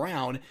Antonio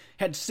Brown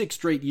had 6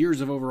 straight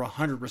years of over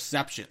 100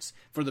 receptions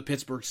for the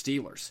Pittsburgh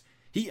Steelers.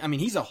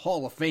 He's a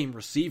Hall of Fame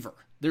receiver.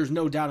 There's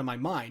no doubt in my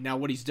mind. Now,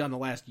 what he's done the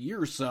last year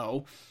or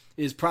so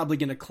is probably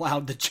going to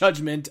cloud the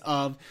judgment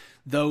of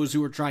those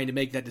who are trying to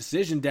make that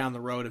decision down the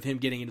road of him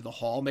getting into the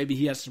Hall. Maybe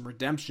he has some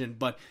redemption,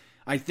 but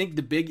I think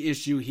the big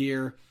issue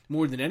here,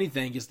 more than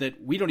anything, is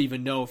that we don't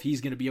even know if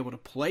he's going to be able to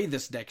play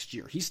this next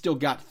year. He's still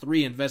got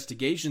 3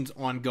 investigations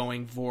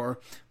ongoing for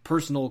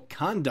personal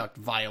conduct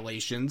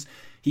violations.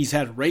 He's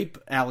had rape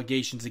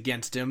allegations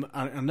against him,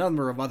 a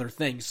number of other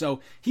things.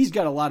 So he's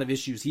got a lot of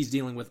issues he's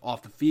dealing with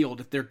off the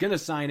field. If they're going to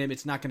sign him,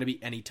 it's not going to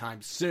be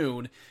anytime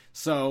soon.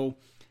 So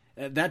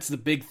that's the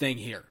big thing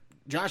here.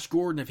 Josh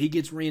Gordon, if he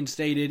gets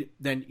reinstated,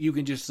 then you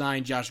can just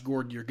sign Josh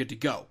Gordon. You're good to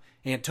go.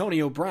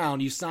 Antonio Brown,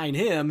 you sign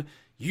him,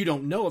 you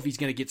don't know if he's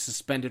going to get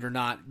suspended or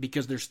not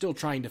because they're still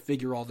trying to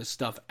figure all this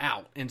stuff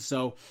out. And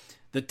so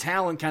the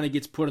talent kind of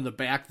gets put in the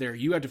back there.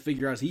 You have to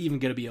figure out, is he even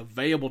going to be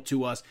available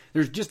to us?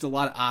 There's just a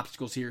lot of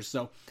obstacles here.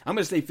 So I'm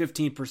going to say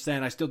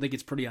 15%. I still think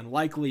it's pretty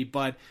unlikely,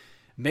 but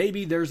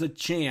maybe there's a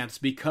chance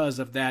because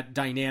of that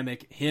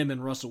dynamic. Him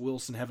and Russell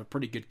Wilson have a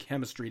pretty good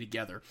chemistry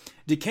together.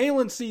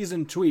 DeKalen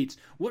Season tweets,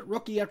 what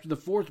rookie after the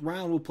 4th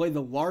round will play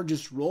the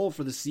largest role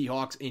for the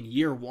Seahawks in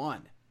year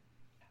 1?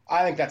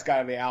 I think that's got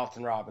to be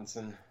Alton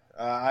Robinson.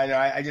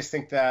 I just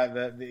think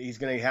that he's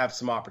going to have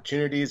some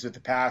opportunities with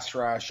the pass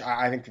rush.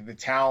 I think that the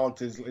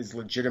talent is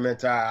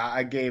legitimate.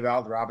 I gave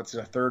Alton Robinson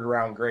a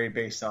 3rd-round grade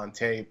based on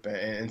tape,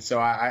 and so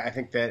I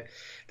think that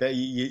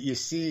you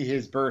see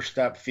his burst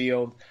up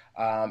field,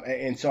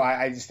 and so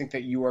I just think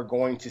that you are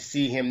going to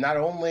see him not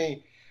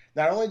only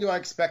do I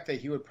expect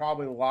that he would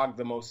probably log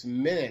the most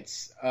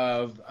minutes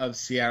of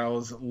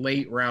Seattle's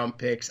late round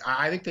picks,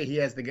 I think that he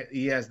has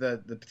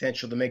the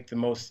potential to make the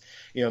most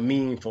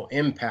meaningful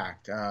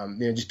impact.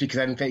 Just because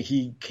I think that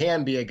he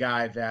can be a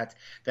guy that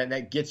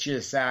gets you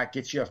a sack,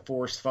 gets you a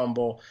forced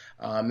fumble.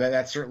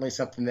 That's certainly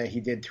something that he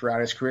did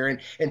throughout his career.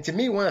 And to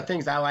me, one of the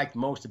things I liked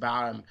most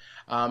about him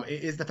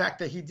is the fact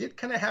that he did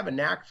kind of have a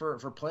knack for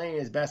playing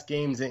his best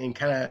games in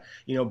kind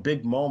of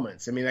big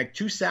moments. I mean, like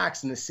 2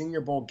 sacks in the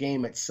Senior Bowl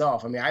game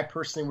itself. I mean, I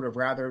personally would have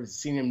rather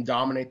seen him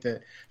dominate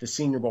the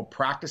Senior Bowl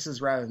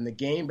practices rather than the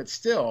game, but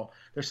still,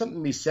 there's something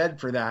to be said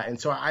for that. And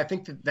so I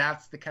think that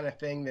that's the kind of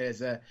thing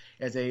that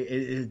as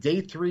a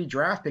day 3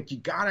 draft pick, you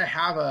got to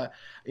have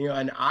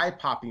an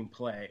eye-popping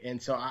play.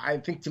 And so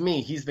I think, to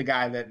me, he's the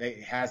guy that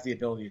has the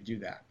ability to do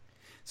that.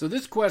 So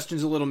this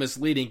question's a little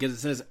misleading because it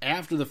says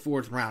after the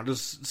 4th round.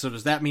 So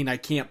does that mean I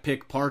can't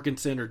pick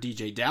Parkinson or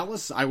DJ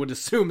Dallas? I would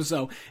assume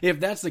so. If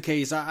that's the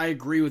case, I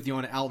agree with you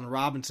on Alton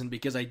Robinson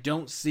because I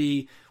don't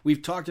see,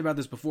 we've talked about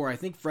this before, I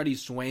think Freddie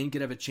Swain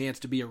could have a chance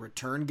to be a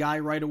return guy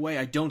right away.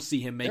 I don't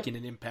see him making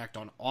an impact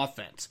on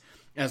offense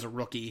as a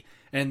rookie.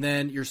 And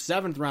then your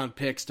 7th round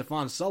pick,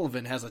 Stephon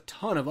Sullivan, has a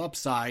ton of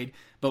upside,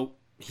 but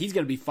he's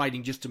going to be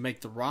fighting just to make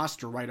the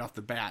roster right off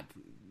the bat,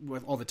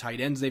 with all the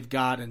tight ends they've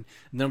got and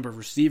the number of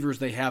receivers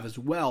they have as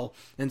well.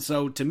 And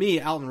so to me,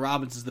 Alton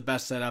Robinson is the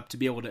best setup to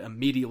be able to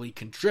immediately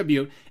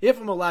contribute. If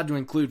I'm allowed to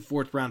include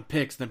 4th round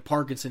picks, then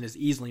Parkinson is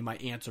easily my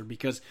answer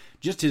because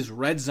just his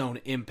red zone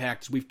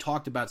impacts we've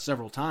talked about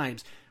several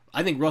times.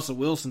 I think Russell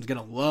Wilson's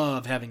going to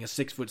love having a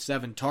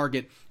 6'7"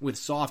 target with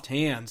soft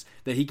hands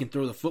that he can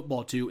throw the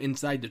football to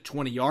inside the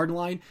 20-yard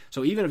line.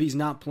 So even if he's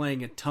not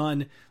playing a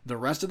ton the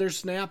rest of their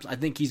snaps, I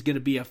think he's going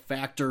to be a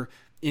factor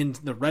in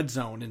the red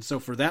zone. And so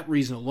for that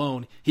reason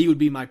alone, he would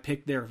be my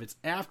pick there. If it's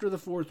after the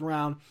 4th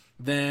round,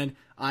 then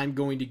I'm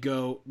going to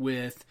go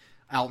with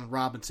Alton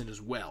Robinson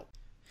as well.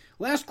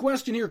 Last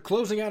question here,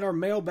 closing out our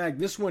mailbag.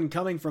 This one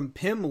coming from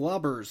Pim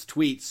Lubbers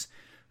tweets,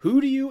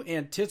 who do you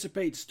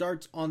anticipate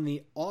starts on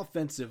the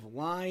offensive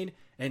line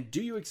And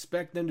do you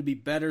expect them to be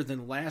better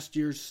than last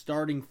year's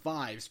starting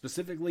 5,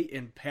 specifically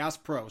in pass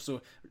pro?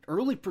 So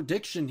early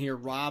prediction here,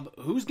 Rob,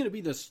 who's going to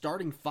be the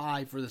starting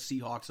 5 for the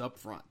Seahawks up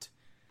front?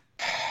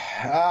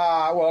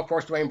 Well, of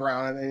course, Dwayne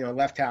Brown,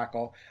 left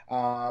tackle.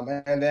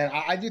 And then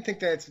I do think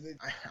that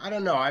I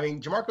don't know. I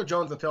mean, Jamarco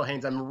Jones and Phil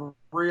Haynes, I'm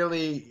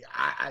really,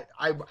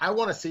 I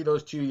want to see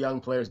those two young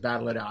players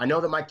battle it out. I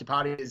know that Mike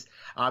Tapati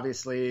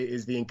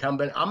is the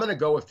incumbent. I'm going to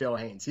go with Phil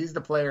Haynes. He's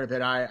the player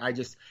that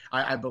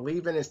I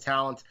believe in his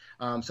talent.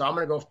 So I'm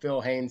going to go with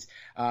Phil Haynes.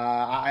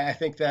 I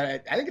think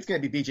it's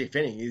going to be BJ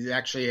Finney. He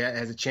actually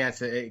has a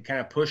chance at kind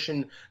of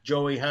pushing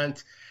Joey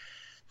Hunt.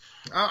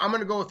 I'm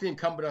going to go with the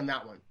incumbent on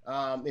that one.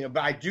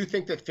 But I do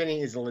think that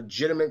Finney is a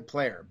legitimate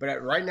player.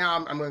 But right now,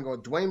 I'm going to go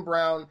with Dwayne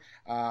Brown.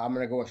 I'm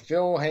going to go with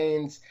Phil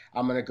Haynes.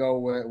 I'm going to go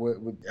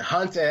with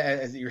Hunt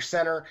as your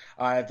center.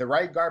 At the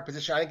right guard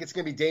position, I think it's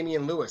going to be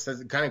Damian Lewis.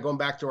 That's kind of going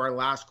back to our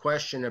last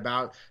question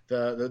about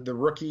the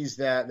rookies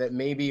that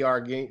maybe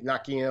are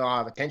not getting a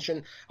lot of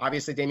attention.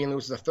 Obviously, Damian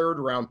Lewis is a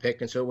third-round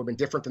pick, and so it would have been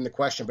different than the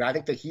question. But I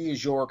think that he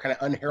is your kind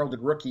of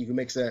unheralded rookie who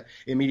makes an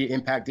immediate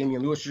impact.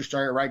 Damian Lewis is your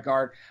starting at right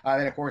guard.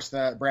 And, of course,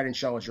 Brandon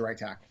Shell is your right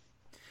tackle.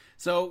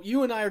 So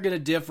you and I are going to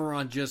differ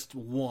on just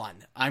one.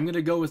 I'm going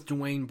to go with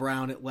Dwayne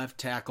Brown at left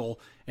tackle,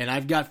 and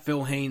I've got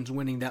Phil Haynes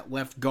winning that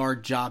left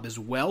guard job as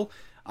well.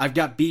 I've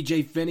got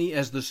BJ Finney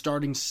as the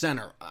starting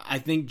center. I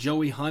think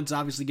Joey Hunt's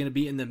obviously going to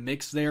be in the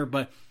mix there,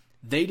 but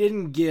they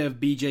didn't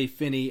give BJ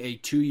Finney a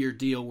 2-year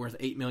deal worth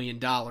 $8 million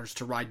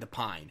to ride the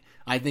pine.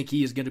 I think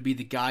he is going to be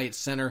the guy at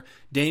center.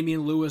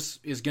 Damian Lewis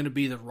is going to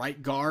be the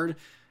right guard.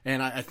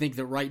 And I think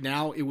that right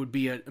now it would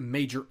be a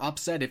major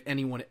upset if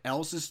anyone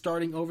else is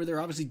starting over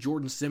there. Obviously,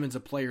 Jordan Simmons, a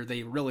player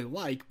they really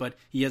like, but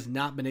he has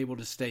not been able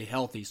to stay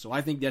healthy. So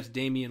I think that's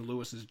Damian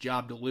Lewis's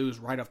job to lose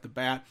right off the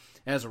bat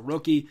as a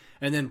rookie.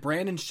 And then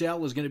Brandon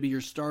Shell is going to be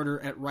your starter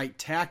at right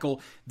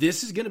tackle.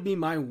 This is going to be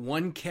my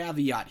one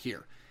caveat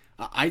here.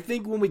 I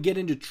think when we get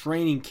into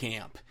training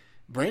camp,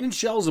 Brandon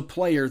Shell is a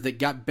player that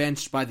got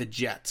benched by the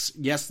Jets.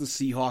 Yes, the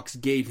Seahawks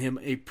gave him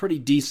a pretty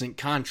decent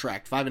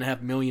contract,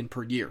 $5.5 million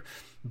per year.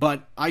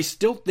 But I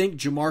still think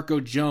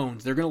Jamarco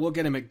Jones, they're going to look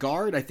at him at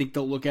guard. I think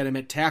they'll look at him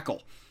at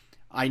tackle.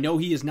 I know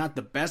he is not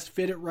the best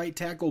fit at right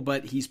tackle,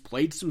 but he's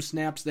played some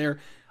snaps there.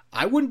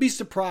 I wouldn't be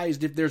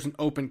surprised if there's an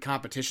open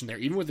competition there,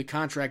 even with the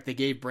contract they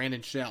gave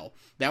Brandon Shell.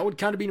 That would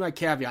kind of be my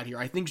caveat here.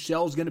 I think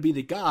Shell's going to be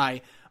the guy,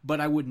 but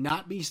I would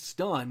not be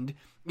stunned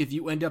if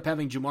you end up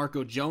having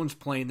Jamarco Jones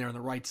playing there on the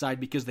right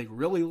side because they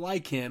really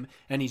like him,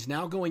 and he's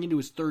now going into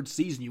his third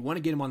season. You want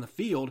to get him on the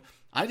field.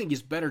 I think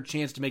his better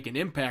chance to make an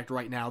impact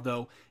right now,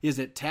 though, is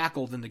at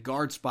tackle than the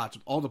guard spots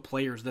with all the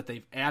players that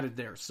they've added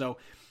there. So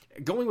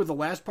going with the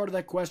last part of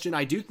that question,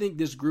 I do think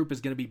this group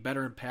is going to be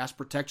better in pass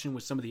protection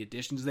with some of the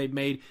additions they've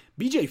made.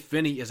 BJ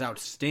Finney is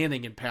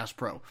outstanding in pass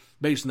pro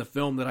based on the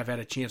film that I've had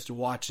a chance to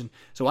watch. And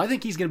so I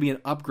think he's going to be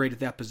an upgrade at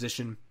that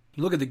position.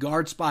 You look at the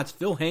guard spots,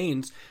 Phil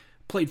Haynes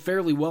played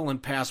fairly well in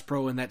pass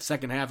pro in that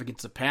second half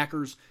against the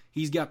Packers.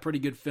 He's got pretty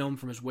good film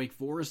from his Wake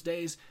Forest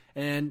days.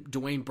 And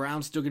Dwayne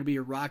Brown's still going to be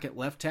a rock at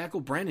left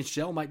tackle. Brandon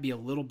Shell might be a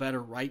little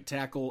better right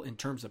tackle in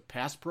terms of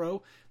pass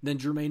pro than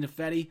Jermaine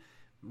Ifedi.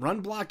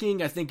 Run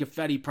blocking, I think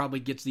Ifedi probably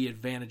gets the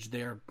advantage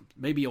there.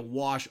 Maybe a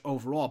wash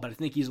overall, but I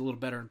think he's a little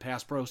better in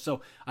pass pro.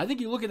 So I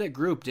think you look at that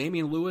group,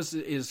 Damian Lewis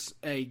is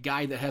a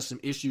guy that has some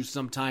issues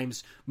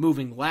sometimes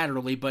moving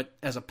laterally, but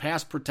as a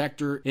pass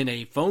protector in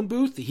a phone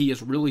booth, he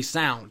is really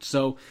sound.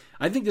 So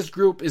I think this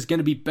group is going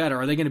to be better.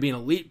 Are they going to be an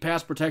elite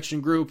pass protection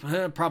group?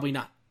 Probably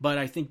not. But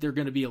I think they're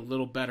going to be a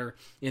little better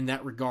in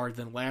that regard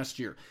than last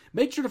year.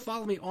 Make sure to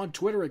follow me on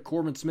Twitter at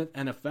Corbin Smith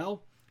NFL.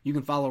 You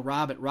can follow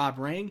Rob at Rob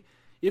Rang.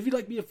 If you'd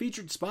like to be a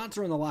featured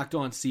sponsor on the Locked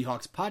On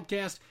Seahawks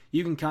podcast,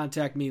 you can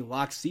contact me,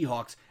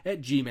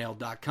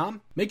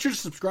 lockseahawks@gmail.com. Make sure to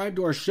subscribe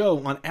to our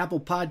show on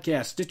Apple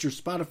Podcasts, Stitcher,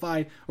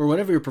 Spotify, or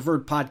whatever your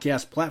preferred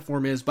podcast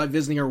platform is by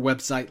visiting our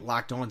website,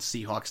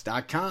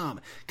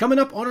 lockedonseahawks.com. Coming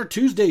up on our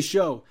Tuesday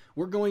show,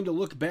 we're going to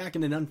look back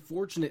at an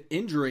unfortunate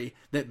injury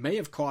that may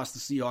have cost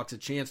the Seahawks a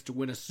chance to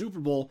win a Super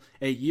Bowl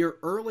a year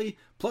early.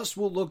 Plus,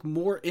 we'll look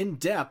more in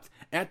depth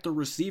at the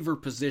receiver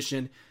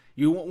position.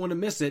 You won't want to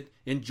miss it.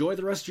 Enjoy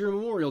the rest of your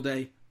Memorial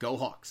Day. Go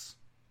Hawks.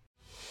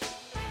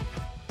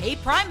 Hey,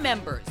 Prime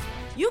members,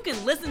 you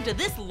can listen to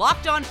this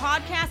Locked On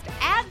podcast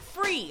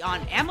ad-free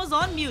on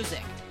Amazon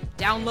Music.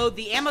 Download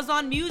the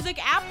Amazon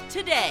Music app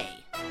today.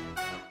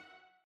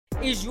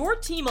 Is your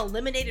team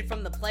eliminated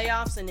from the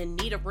playoffs and in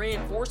need of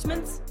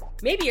reinforcements?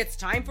 Maybe it's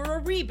time for a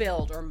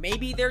rebuild, or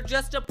maybe they're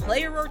just a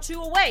player or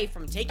two away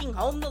from taking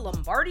home the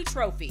Lombardi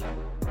Trophy.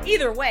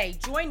 Either way,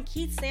 join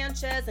Keith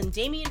Sanchez and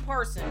Damian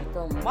Parson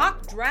for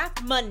Mock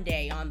Draft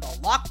Monday on the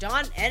Locked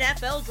On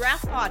NFL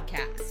Draft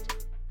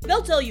Podcast.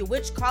 They'll tell you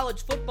which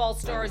college football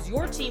stars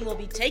your team will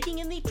be taking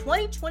in the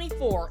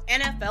 2024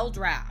 NFL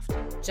Draft.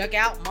 Check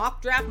out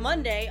Mock Draft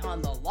Monday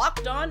on the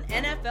Locked On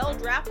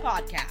NFL Draft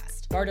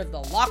Podcast, part of the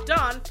Locked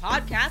On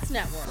Podcast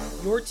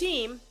Network. Your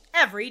team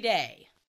every day.